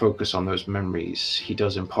as you focus on those memories, he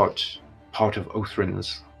does impart part of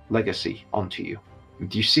Othrin's legacy onto you.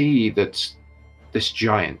 You see that this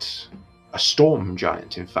giant, a storm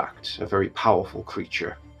giant in fact, a very powerful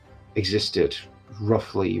creature, existed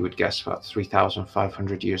roughly, you would guess, about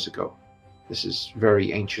 3,500 years ago. This is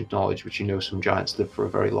very ancient knowledge, but you know some giants live for a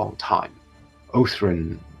very long time.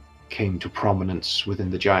 Othrin came to prominence within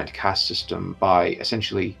the giant caste system by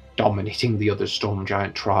essentially dominating the other storm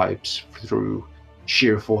giant tribes through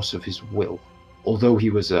sheer force of his will. Although he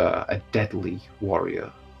was a deadly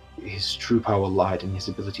warrior, his true power lied in his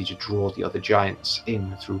ability to draw the other giants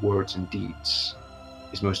in through words and deeds.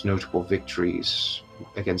 His most notable victories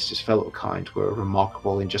against his fellow kind were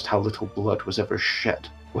remarkable in just how little blood was ever shed.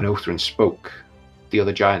 When Othrin spoke, the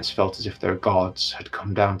other giants felt as if their gods had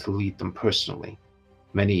come down to lead them personally.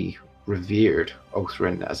 Many revered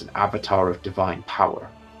Othrin as an avatar of divine power.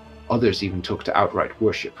 Others even took to outright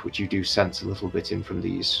worship, which you do sense a little bit in from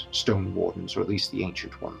these Stone Wardens, or at least the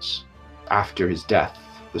ancient ones. After his death,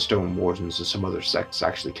 the Stone Wardens and some other sects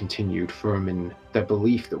actually continued firm in their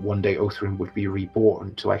belief that one day Othrin would be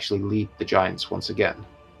reborn to actually lead the giants once again.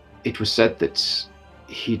 It was said that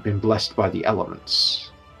he'd been blessed by the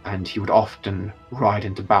elements, and he would often ride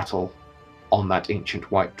into battle on that ancient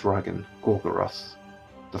white dragon, Gorgoroth,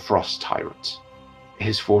 the Frost Tyrant.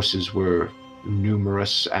 His forces were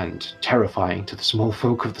numerous and terrifying to the small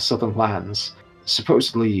folk of the southern lands.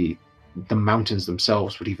 Supposedly, the mountains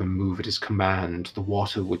themselves would even move at his command, the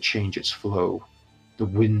water would change its flow, the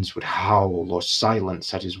winds would howl or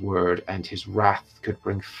silence at his word, and his wrath could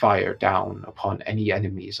bring fire down upon any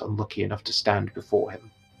enemies unlucky enough to stand before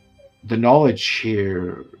him. The knowledge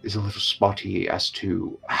here is a little spotty as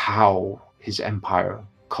to how his empire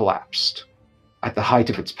collapsed. At the height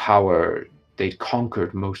of its power, they'd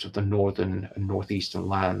conquered most of the northern and northeastern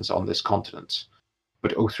lands on this continent,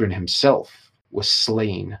 but Othrin himself was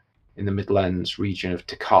slain in the Midlands region of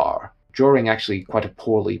Takar, during actually quite a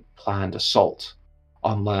poorly planned assault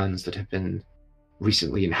on lands that had been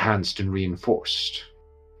recently enhanced and reinforced.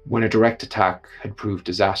 When a direct attack had proved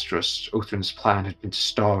disastrous, Othrin's plan had been to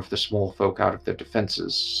starve the small folk out of their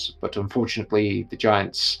defenses, but unfortunately the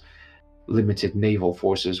giants' limited naval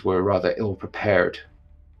forces were rather ill-prepared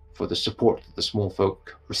for the support that the small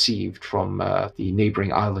folk received from the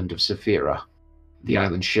neighboring island of Saphira. The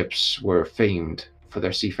island ships were famed for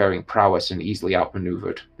their seafaring prowess and easily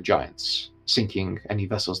outmaneuvered the giants, sinking any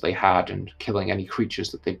vessels they had and killing any creatures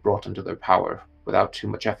that they'd brought under their power without too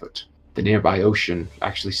much effort. The nearby ocean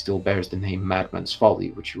actually still bears the name Madman's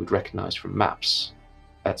Folly, which you would recognize from maps.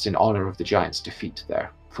 That's in honor of the giants' defeat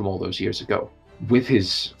there from all those years ago. With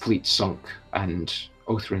his fleet sunk and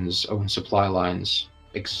Othrin's own supply lines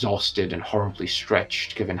exhausted and horribly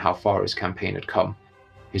stretched given how far his campaign had come,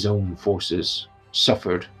 his own forces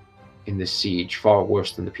suffered in this siege far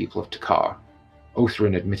worse than the people of Takar.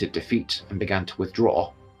 Othrin admitted defeat and began to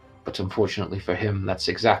withdraw, but unfortunately for him, that's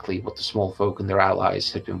exactly what the small folk and their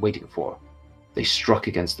allies had been waiting for. They struck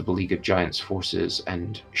against the beleaguered giants' forces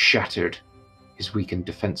and shattered his weakened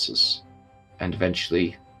defenses, and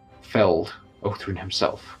eventually felled Othrin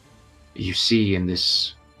himself. You see in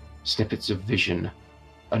this snippets of vision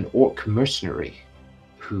an orc mercenary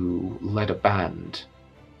who led a band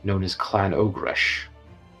known as Clan Ogresh.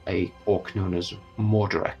 A orc known as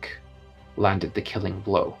Mordorek landed the killing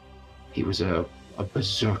blow. He was a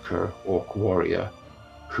berserker orc warrior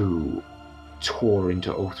who tore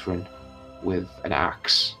into Othrin with an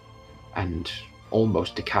axe and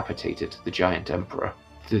almost decapitated the giant emperor.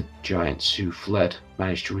 The giants who fled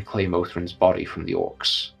managed to reclaim Othrin's body from the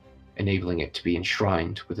orcs, enabling it to be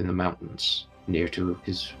enshrined within the mountains near to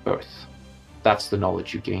his birth. That's the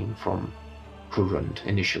knowledge you gain from Crurund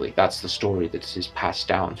initially. That's the story that is passed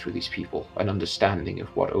down through these people, an understanding of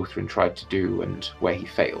what Othrin tried to do and where he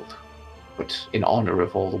failed. But in honor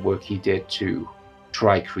of all the work he did to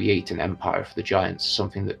try create an empire for the giants,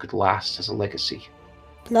 something that could last as a legacy.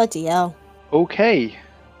 Bloody hell. Okay.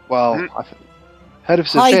 Well, head of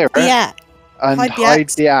Hide Saphira the axe. and hide the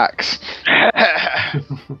axe. the axe.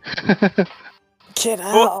 Get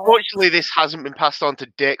out. Fortunately, this hasn't been passed on to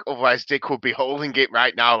Dick, otherwise Dick would be holding it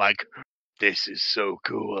right now like, This is so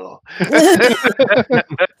cool.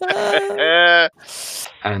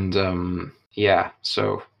 And yeah,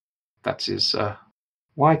 so that's his.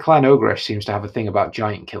 Why Clan Ogresh seems to have a thing about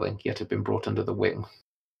giant killing, yet have been brought under the wing.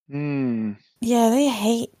 Hmm. Yeah, they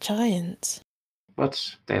hate giants.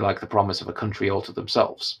 But they like the promise of a country all to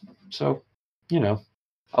themselves. So,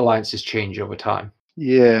 alliances change over time.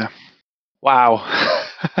 Yeah. Wow.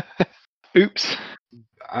 Oops.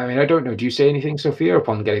 I mean, I don't know. Do you say anything, Sophia,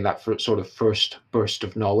 upon getting that sort of first burst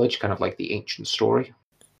of knowledge, kind of like the ancient story?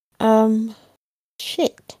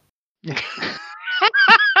 Shit.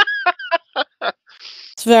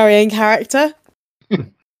 It's very in character.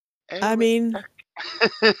 I mean,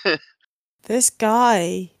 this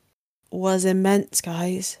guy was immense,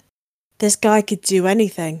 guys. This guy could do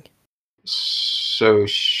anything. So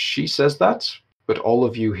she says that, but all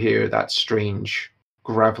of you hear that strange,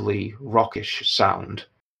 gravelly, rockish sound,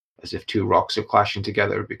 as if two rocks are clashing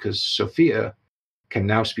together, because Sophia can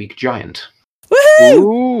now speak giant Woohoo!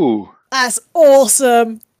 Ooh. That's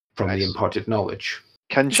awesome. from the Nice. imparted knowledge.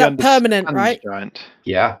 Can Is she that permanent, understand right? Giant?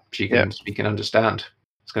 Yeah, she can Yeah. speak and understand.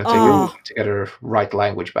 It's going to take her a Ah. while to get her right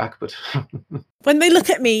language back, but When they look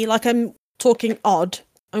at me like I'm talking odd,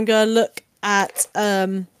 I'm going to look at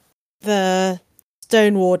the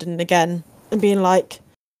Stone Warden again and being like,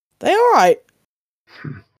 they all right?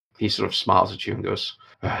 he sort of smiles at you and goes,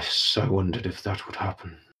 "Yes, I wondered if that would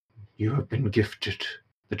happen. You have been gifted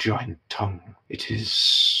the giant tongue. It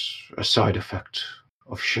is a side effect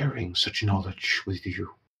of sharing such knowledge with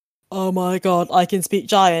you." Oh my god, I can speak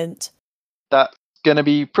giant. That's going to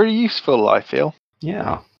be pretty useful, I feel.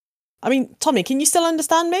 Yeah. I mean, Tommy, can you still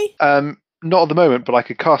understand me? Not at the moment, but I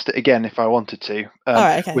could cast it again if I wanted to. All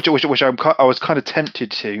right, okay. Which I was kind of tempted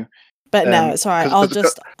to. But no, it's all right. 'cause- I'll 'cause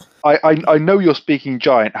just... I know you're speaking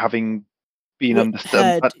giant, having been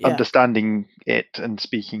Heard, yeah. understanding it and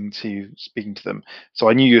speaking to them. So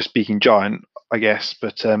I knew you were speaking giant, I guess.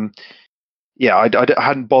 But yeah, I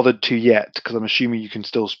hadn't bothered to yet because I'm assuming you can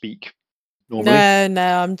still speak normally.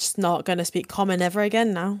 No, I'm just not going to speak common ever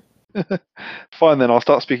again now. Fine, then I'll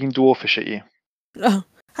start speaking dwarfish at you. Oh,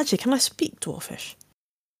 actually, can I speak Dwarfish?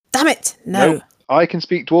 Damn it! No. Nope. I can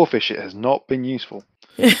speak dwarfish. It has not been useful.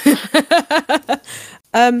 It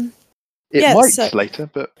Yeah, might so- later,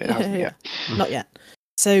 but it hasn't Yeah. yet. Not yet.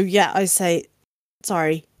 So yeah, I say,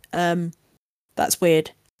 sorry. That's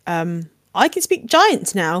weird. I can speak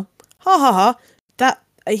giant now. Ha ha ha. That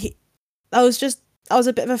was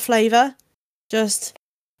a bit of a flavour. Just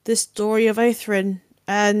the story of Othrin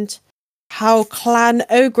and how Clan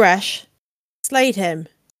Ogresh slayed him.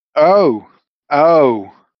 Oh.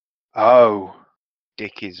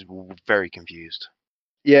 Dick is very confused.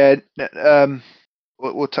 Yeah.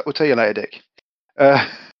 We'll tell you later, Dick.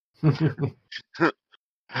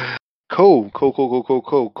 Cool. No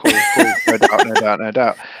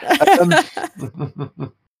doubt.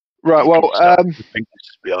 Right. Well. I think this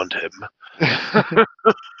is beyond him.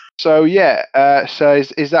 So yeah. So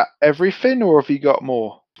is that everything, or have you got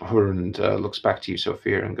more? Hurund looks back to you,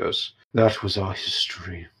 Sophia, and goes, "That was our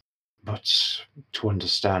history. But to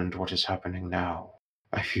understand what is happening now,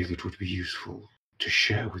 I feel it would be useful to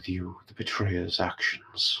share with you the betrayer's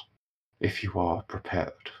actions, if you are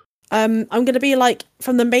prepared." I'm gonna be like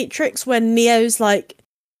from the Matrix when Neo's like,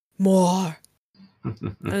 more.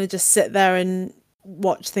 And I just sit there and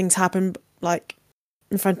watch things happen like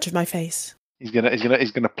in front of my face. He's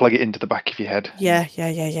gonna plug it into the back of your head.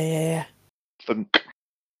 Yeah. Thunk.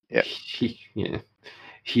 Yeah.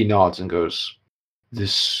 He nods and goes,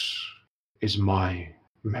 "This is my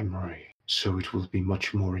memory, so it will be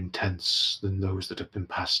much more intense than those that have been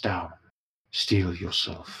passed down. Steel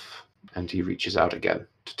yourself." And he reaches out again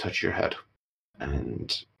to touch your head.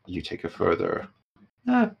 And you take a further...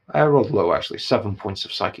 I rolled low, actually. 7 points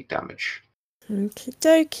of psychic damage. Okie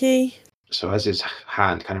dokie. So as his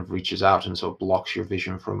hand kind of reaches out and sort of blocks your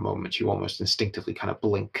vision for a moment, you almost instinctively kind of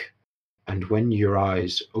blink. And when your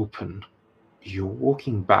eyes open, you're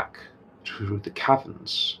walking back through the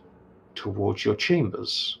caverns towards your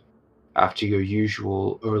chambers after your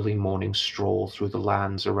usual early morning stroll through the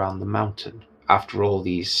lands around the mountain. After all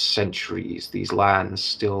these centuries, these lands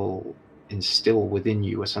still instill within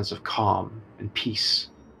you a sense of calm and peace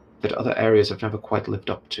that other areas have never quite lived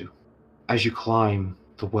up to. As you climb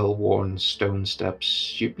the well-worn stone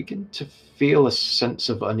steps, you begin to feel a sense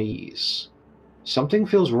of unease. Something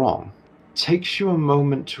feels wrong. It takes you a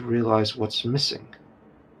moment to realize what's missing.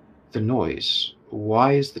 The noise.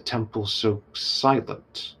 Why is the temple so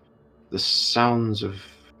silent? The sounds of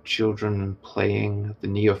children playing, the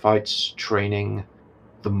neophytes training,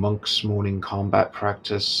 the monks' morning combat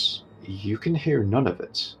practice, you can hear none of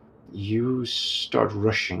it. You start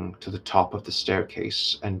rushing to the top of the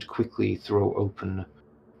staircase and quickly throw open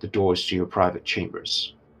the doors to your private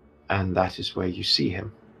chambers. And that is where you see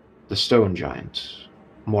him, the stone giant,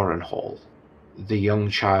 Morinhall, the young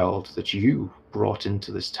child that you brought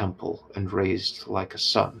into this temple and raised like a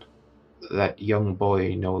son. That young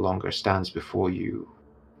boy no longer stands before you,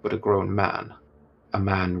 but a grown man, a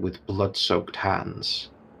man with blood-soaked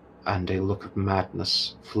hands, and a look of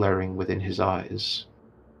madness flaring within his eyes.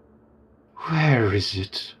 Where is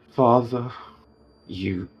it, father?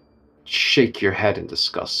 You shake your head in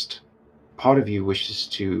disgust. Part of you wishes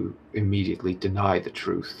to immediately deny the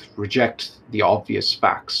truth, reject the obvious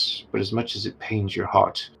facts, but as much as it pains your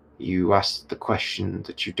heart, you ask the question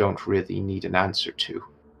that you don't really need an answer to.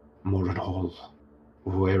 Morinhall,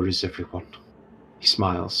 where is everyone? He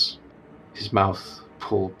smiles, his mouth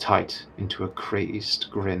pulled tight into a crazed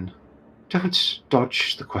grin. Don't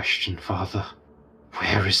dodge the question, father.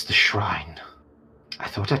 Where is the shrine? I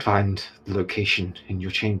thought I'd find the location in your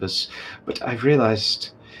chambers, but I've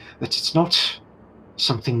realized that it's not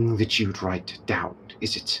something that you'd write down,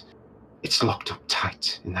 is it? It's locked up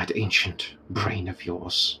tight in that ancient brain of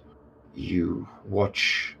yours. You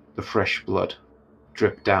watch the fresh blood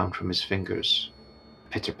drip down from his fingers,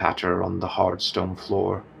 pitter-patter on the hard stone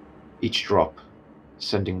floor, each drop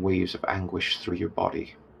sending waves of anguish through your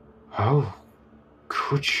body. How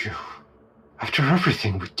could you? After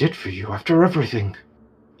everything we did for you, after everything.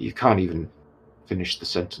 You can't even finish the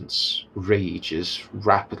sentence. Rage is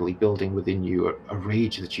rapidly building within you, a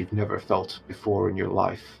rage that you've never felt before in your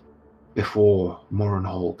life. Before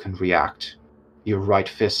Morinhall can react, your right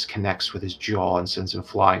fist connects with his jaw and sends him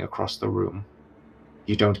flying across the room.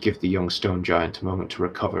 You don't give the young stone giant a moment to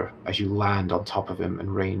recover as you land on top of him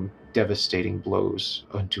and rain devastating blows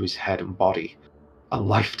onto his head and body. A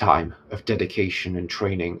lifetime of dedication and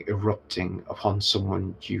training erupting upon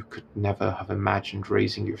someone you could never have imagined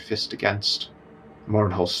raising your fist against.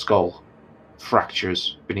 Morinhall's skull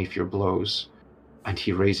fractures beneath your blows, and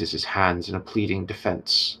he raises his hands in a pleading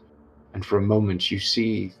defense. And for a moment you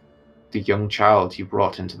see the young child you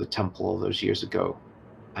brought into the temple all those years ago,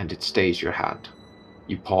 and it stays your hand.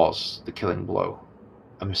 You pause the killing blow,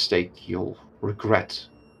 a mistake you'll regret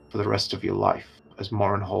for the rest of your life as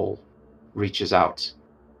Morinhall reaches out,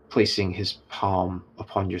 placing his palm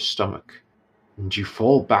upon your stomach, and you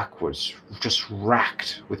fall backwards, just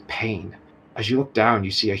racked with pain. As you look down,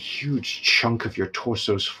 you see a huge chunk of your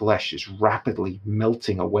torso's flesh is rapidly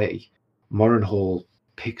melting away. Morinhall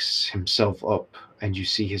picks himself up, and you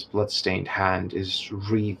see his blood-stained hand is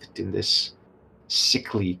wreathed in this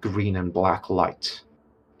sickly green and black light.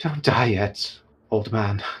 Don't die yet, old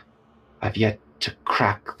man. I've yet to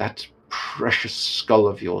crack that precious skull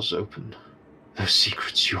of yours open. Those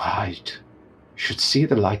secrets you hide should see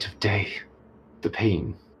the light of day. The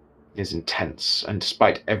pain is intense, and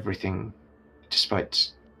despite everything,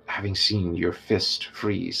 despite having seen your fist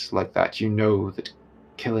freeze like that, you know that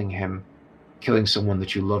killing him, killing someone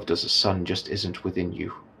that you loved as a son, just isn't within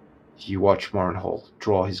you. You watch Morinhall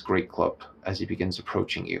draw his great club as he begins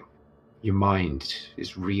approaching you. Your mind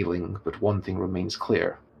is reeling, but one thing remains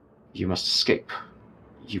clear. You must escape.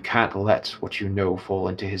 You can't let what you know fall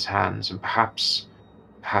into his hands, and perhaps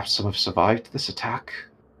some have survived this attack.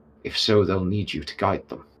 If so, they'll need you to guide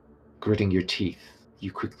them. Gritting your teeth,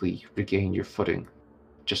 you quickly regain your footing,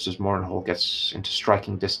 just as Morinhall gets into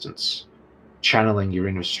striking distance, channeling your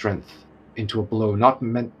inner strength into a blow not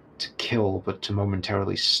meant to kill, but to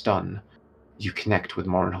momentarily stun. You connect with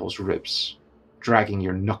Morinhall's ribs, dragging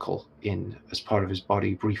your knuckle in as part of his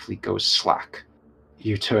body briefly goes slack.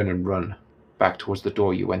 You turn and run back towards the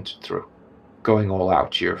door you entered through. Going all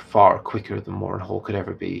out, you're far quicker than Morinhall could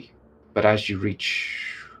ever be. But as you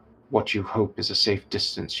reach what you hope is a safe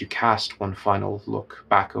distance, you cast one final look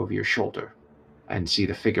back over your shoulder and see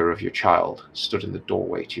the figure of your child stood in the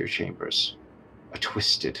doorway to your chambers. A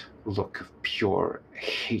twisted look of pure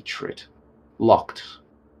hatred locked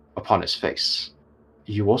upon his face.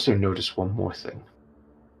 You also notice one more thing.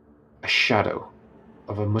 A shadow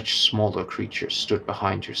of a much smaller creature stood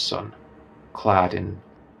behind your son, clad in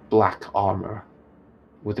black armor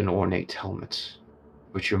with an ornate helmet,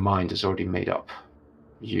 which your mind has already made up.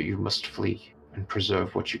 You must flee and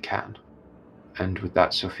preserve what you can. And with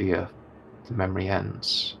that, Sophia, the memory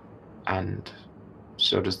ends, and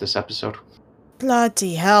so does this episode.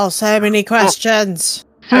 Bloody hell, so many questions.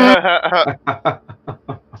 I'm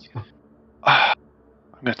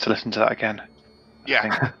going to listen to that again.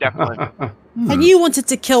 Yeah, definitely. And you wanted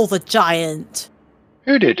to kill the giant.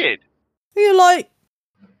 Who Who did? did? You're like,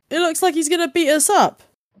 it looks like he's going to beat us up.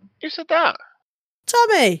 Who said that?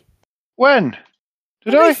 Tommy, When?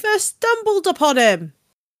 Did when we I? first stumbled upon him.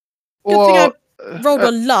 Good thing I Well, rolled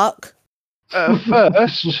on luck.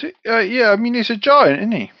 first, yeah, I mean, he's a giant,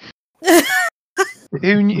 isn't he?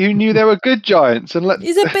 Who knew there were good giants? And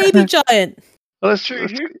He's a baby giant. True.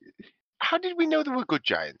 How did we know there were good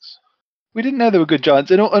giants? we didn't know there were good giants,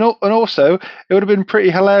 and also it would have been pretty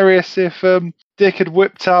hilarious if Dick had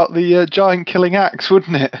whipped out the giant killing axe,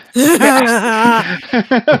 wouldn't it? That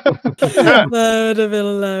would have been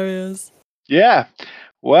hilarious. Yeah.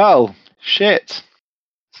 Well, shit.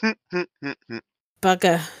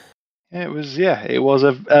 Bugger. It was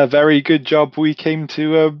a very good job we came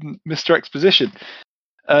to Mr. Exposition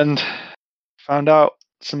and found out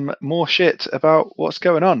some more shit about what's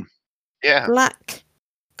going on. Yeah. Black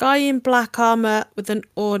guy in black armor with an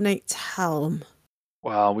ornate helm.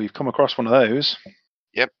 Well, we've come across one of those.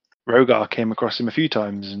 Yep. Rogar came across him a few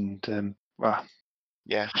times, and well,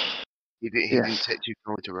 Yeah. He Yes. didn't take too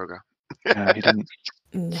kindly to Rogar. no, he didn't.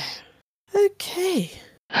 No. Okay.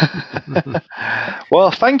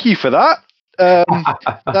 Well, thank you for that.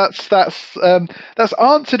 That's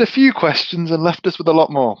answered a few questions and left us with a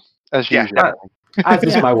lot more, as Yeah. usual. As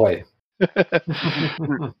is Yeah. my way.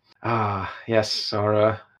 Yes,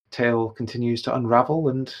 our tale continues to unravel,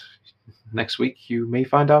 and next week you may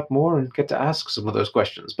find out more and get to ask some of those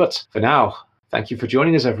questions. But for now, thank you for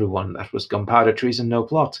joining us, everyone. That was Gunpowder Treason No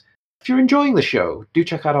Plot. If you're enjoying the show, do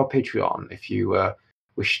check out our Patreon. If you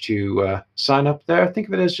wish to sign up there, think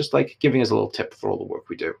of it as just like giving us a little tip for all the work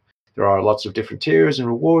we do. There are lots of different tiers and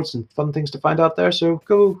rewards and fun things to find out there, so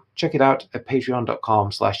go check it out at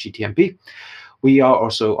patreon.com/GTMP. We are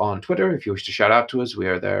also on Twitter. If you wish to shout out to us, we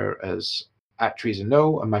are there as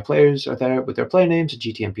 @TreasonNo, and my players are there with their player names,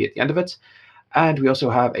 GTMP at the end of it. And we also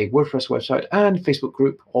have a WordPress website and Facebook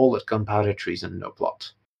group, all at Gunpowder Treason No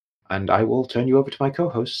Plot. And I will turn you over to my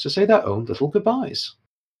co-hosts to say their own little goodbyes.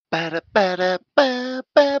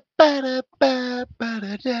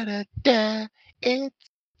 It's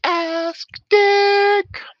Ask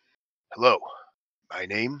Dick. Hello, my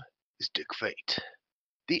name is Dick Fate,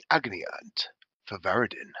 the Agony Ant for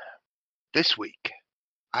Veridin. This week,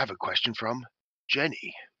 I have a question from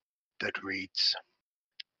Jenny that reads,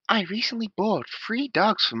 I recently bought 3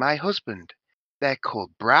 dogs for my husband. They're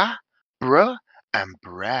called Bra, Bruh, and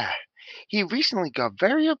Brer. He recently got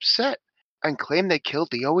very upset and claimed they killed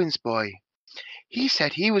the Owens boy. He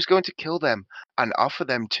said he was going to kill them and offer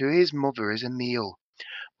them to his mother as a meal.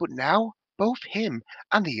 But now both him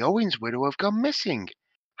and the Owens widow have gone missing.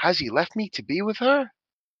 Has he left me to be with her?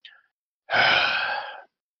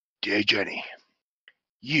 Dear Jenny,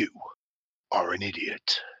 you are an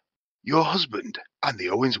idiot. Your husband and the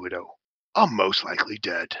Owens widow are most likely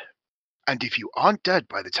dead. And if you aren't dead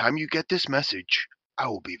by the time you get this message, I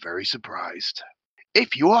will be very surprised.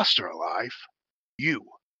 If you are still alive, you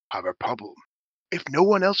have a problem. If no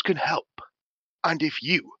one else can help, and if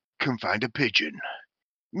you can find a pigeon,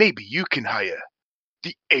 maybe you can hire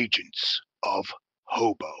the agents of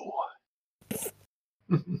Hobo.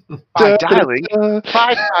 By dialing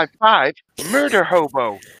 555 Murder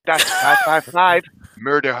Hobo. That's 555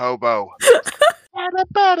 Murder Hobo.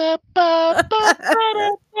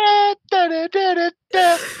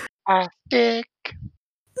 Ask Dick.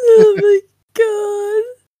 Oh my god.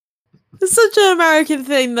 It's such an American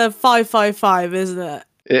thing, the 555, isn't it?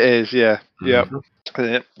 It is, yeah. Yep.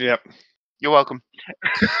 Yep. You're welcome.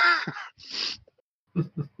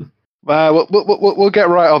 We'll get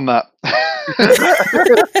right on that.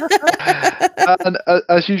 And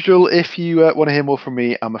as usual, if you want to hear more from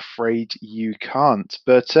me, I'm afraid you can't.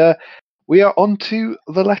 But we are on to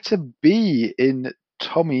the letter B in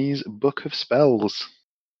Tommy's Book of Spells.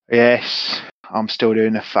 Yes, I'm still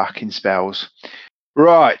doing the fucking spells.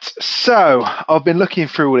 Right, so I've been looking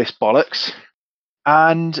through all this bollocks,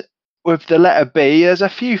 and with the letter B, there's a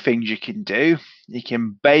few things you can do. You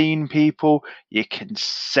can bane people, you can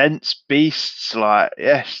sense beasts, like,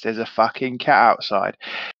 yes, there's a fucking cat outside.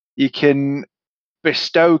 You can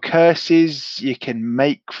bestow curses, you can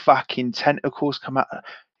make fucking tentacles come out.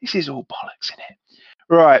 This is all bollocks, isn't it?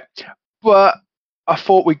 Right, but I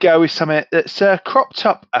thought we'd go with something that's cropped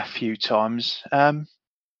up a few times,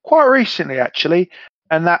 quite recently actually,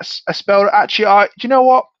 and that's a spell that actually, do you know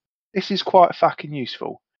what? This is quite fucking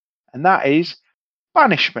useful, and that is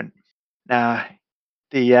banishment. Now,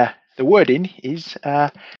 the wording is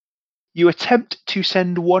you attempt to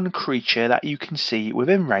send one creature that you can see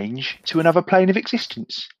within range to another plane of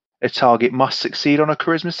existence. The target must succeed on a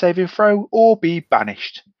charisma saving throw or be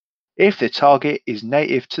banished. If the target is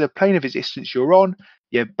native to the plane of existence you're on,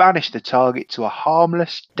 you banish the target to a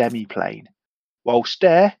harmless demi-plane. Whilst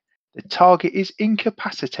there, the target is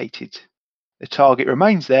incapacitated. The target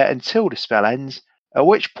remains there until the spell ends, at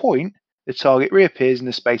which point the target reappears in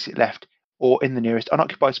the space it left, or in the nearest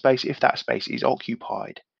unoccupied space if that space is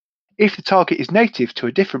occupied. If the target is native to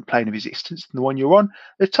a different plane of existence than the one you're on,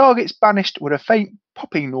 the target's banished with a faint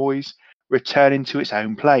popping noise, returning to its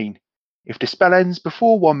own plane. If the spell ends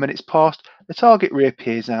before 1 minute's passed, the target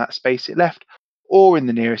reappears in that space it left, or in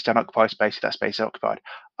the nearest unoccupied space if that space is occupied.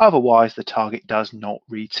 Otherwise, the target does not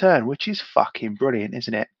return, which is fucking brilliant,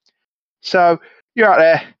 isn't it? So you're out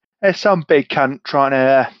there. There's some big cunt trying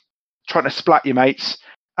to splat your mates,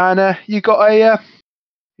 and you got a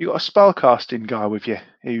spellcasting guy with you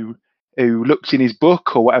who looks in his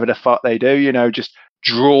book or whatever the fuck they do, just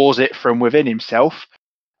draws it from within himself,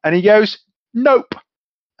 and he goes, "Nope,"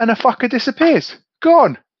 and the fucker disappears,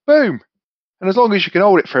 gone, boom. And as long as you can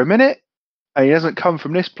hold it for a minute, and he doesn't come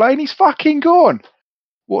from this plane, he's fucking gone.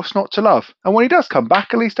 What's not to love? And when he does come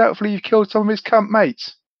back, at least hopefully you've killed some of his cunt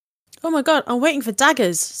mates. Oh my god, I'm waiting for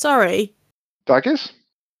daggers. Sorry. Daggers?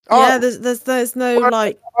 Yeah, there's no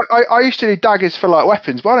like. I used to do daggers for like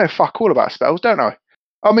weapons, but I know fuck all about spells, don't I?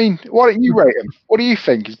 I mean, why don't you rate them? What do you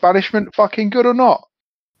think? Is banishment fucking good or not?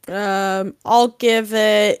 I'll give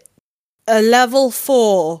it a level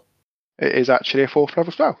 4. It is actually a 4th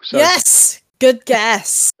level spell. So. Yes, good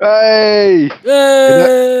guess. Hey.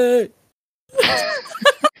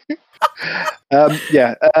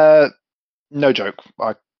 Yeah. No joke.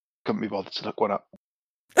 I couldn't be bothered to look one up.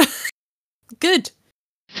 Good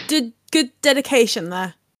dedication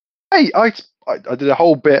there. Hey, I did a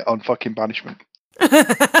whole bit on fucking banishment.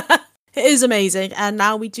 It is amazing, and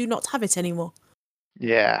now we do not have it anymore.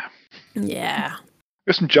 Yeah. Yeah.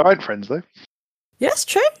 Got some giant friends though. Yes,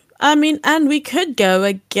 true. I mean, and we could go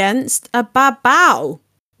against a babao,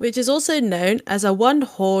 which is also known as a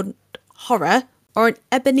one-horned horror or an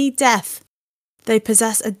ebony death. They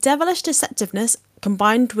possess a devilish deceptiveness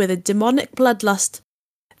combined with a demonic bloodlust.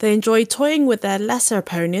 They enjoy toying with their lesser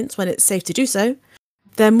opponents when it's safe to do so.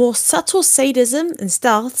 Their more subtle sadism and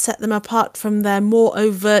stealth set them apart from their more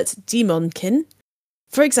overt demonkin.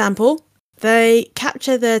 For example, they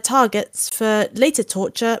capture their targets for later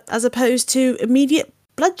torture as opposed to immediate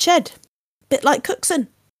bloodshed. Bit like Cookson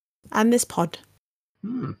and this pod.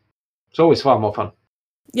 It's always far more fun.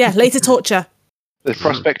 Yeah, later torture. The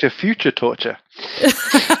prospect of future torture.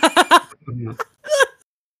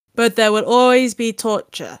 But there will always be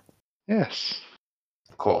torture. Yes.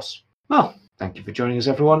 Of course. Well, thank you for joining us,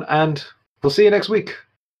 everyone, and we'll see you next week.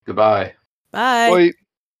 Goodbye. Bye. Bye.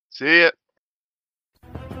 See ya.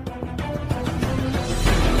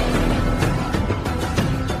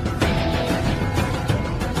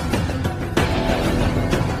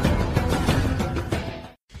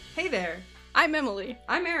 Hey there, I'm Emily.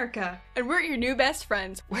 I'm Erica, And we're your new best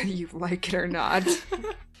friends. whether you like it or not,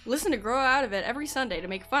 Listen to Grow Out of It every Sunday to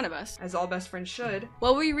make fun of us, as all best friends should.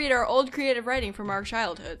 while we read our old creative writing from our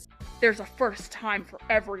childhoods. There's a first time for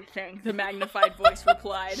everything, the magnified voice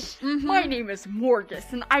replied. My name is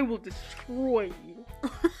Morgus, and I will destroy you.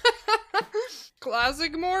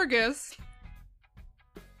 Classic Morgus.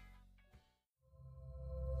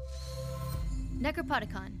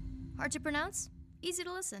 Necropodicon. Hard to pronounce? Easy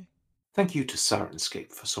to listen. Thank you to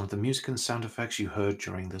Sirenscape for some of the music and sound effects you heard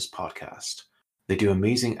during this podcast. They do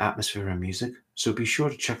amazing atmosphere and music, so be sure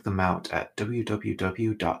to check them out at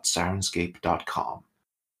www.sirenscape.com.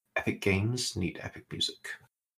 Epic games need epic music.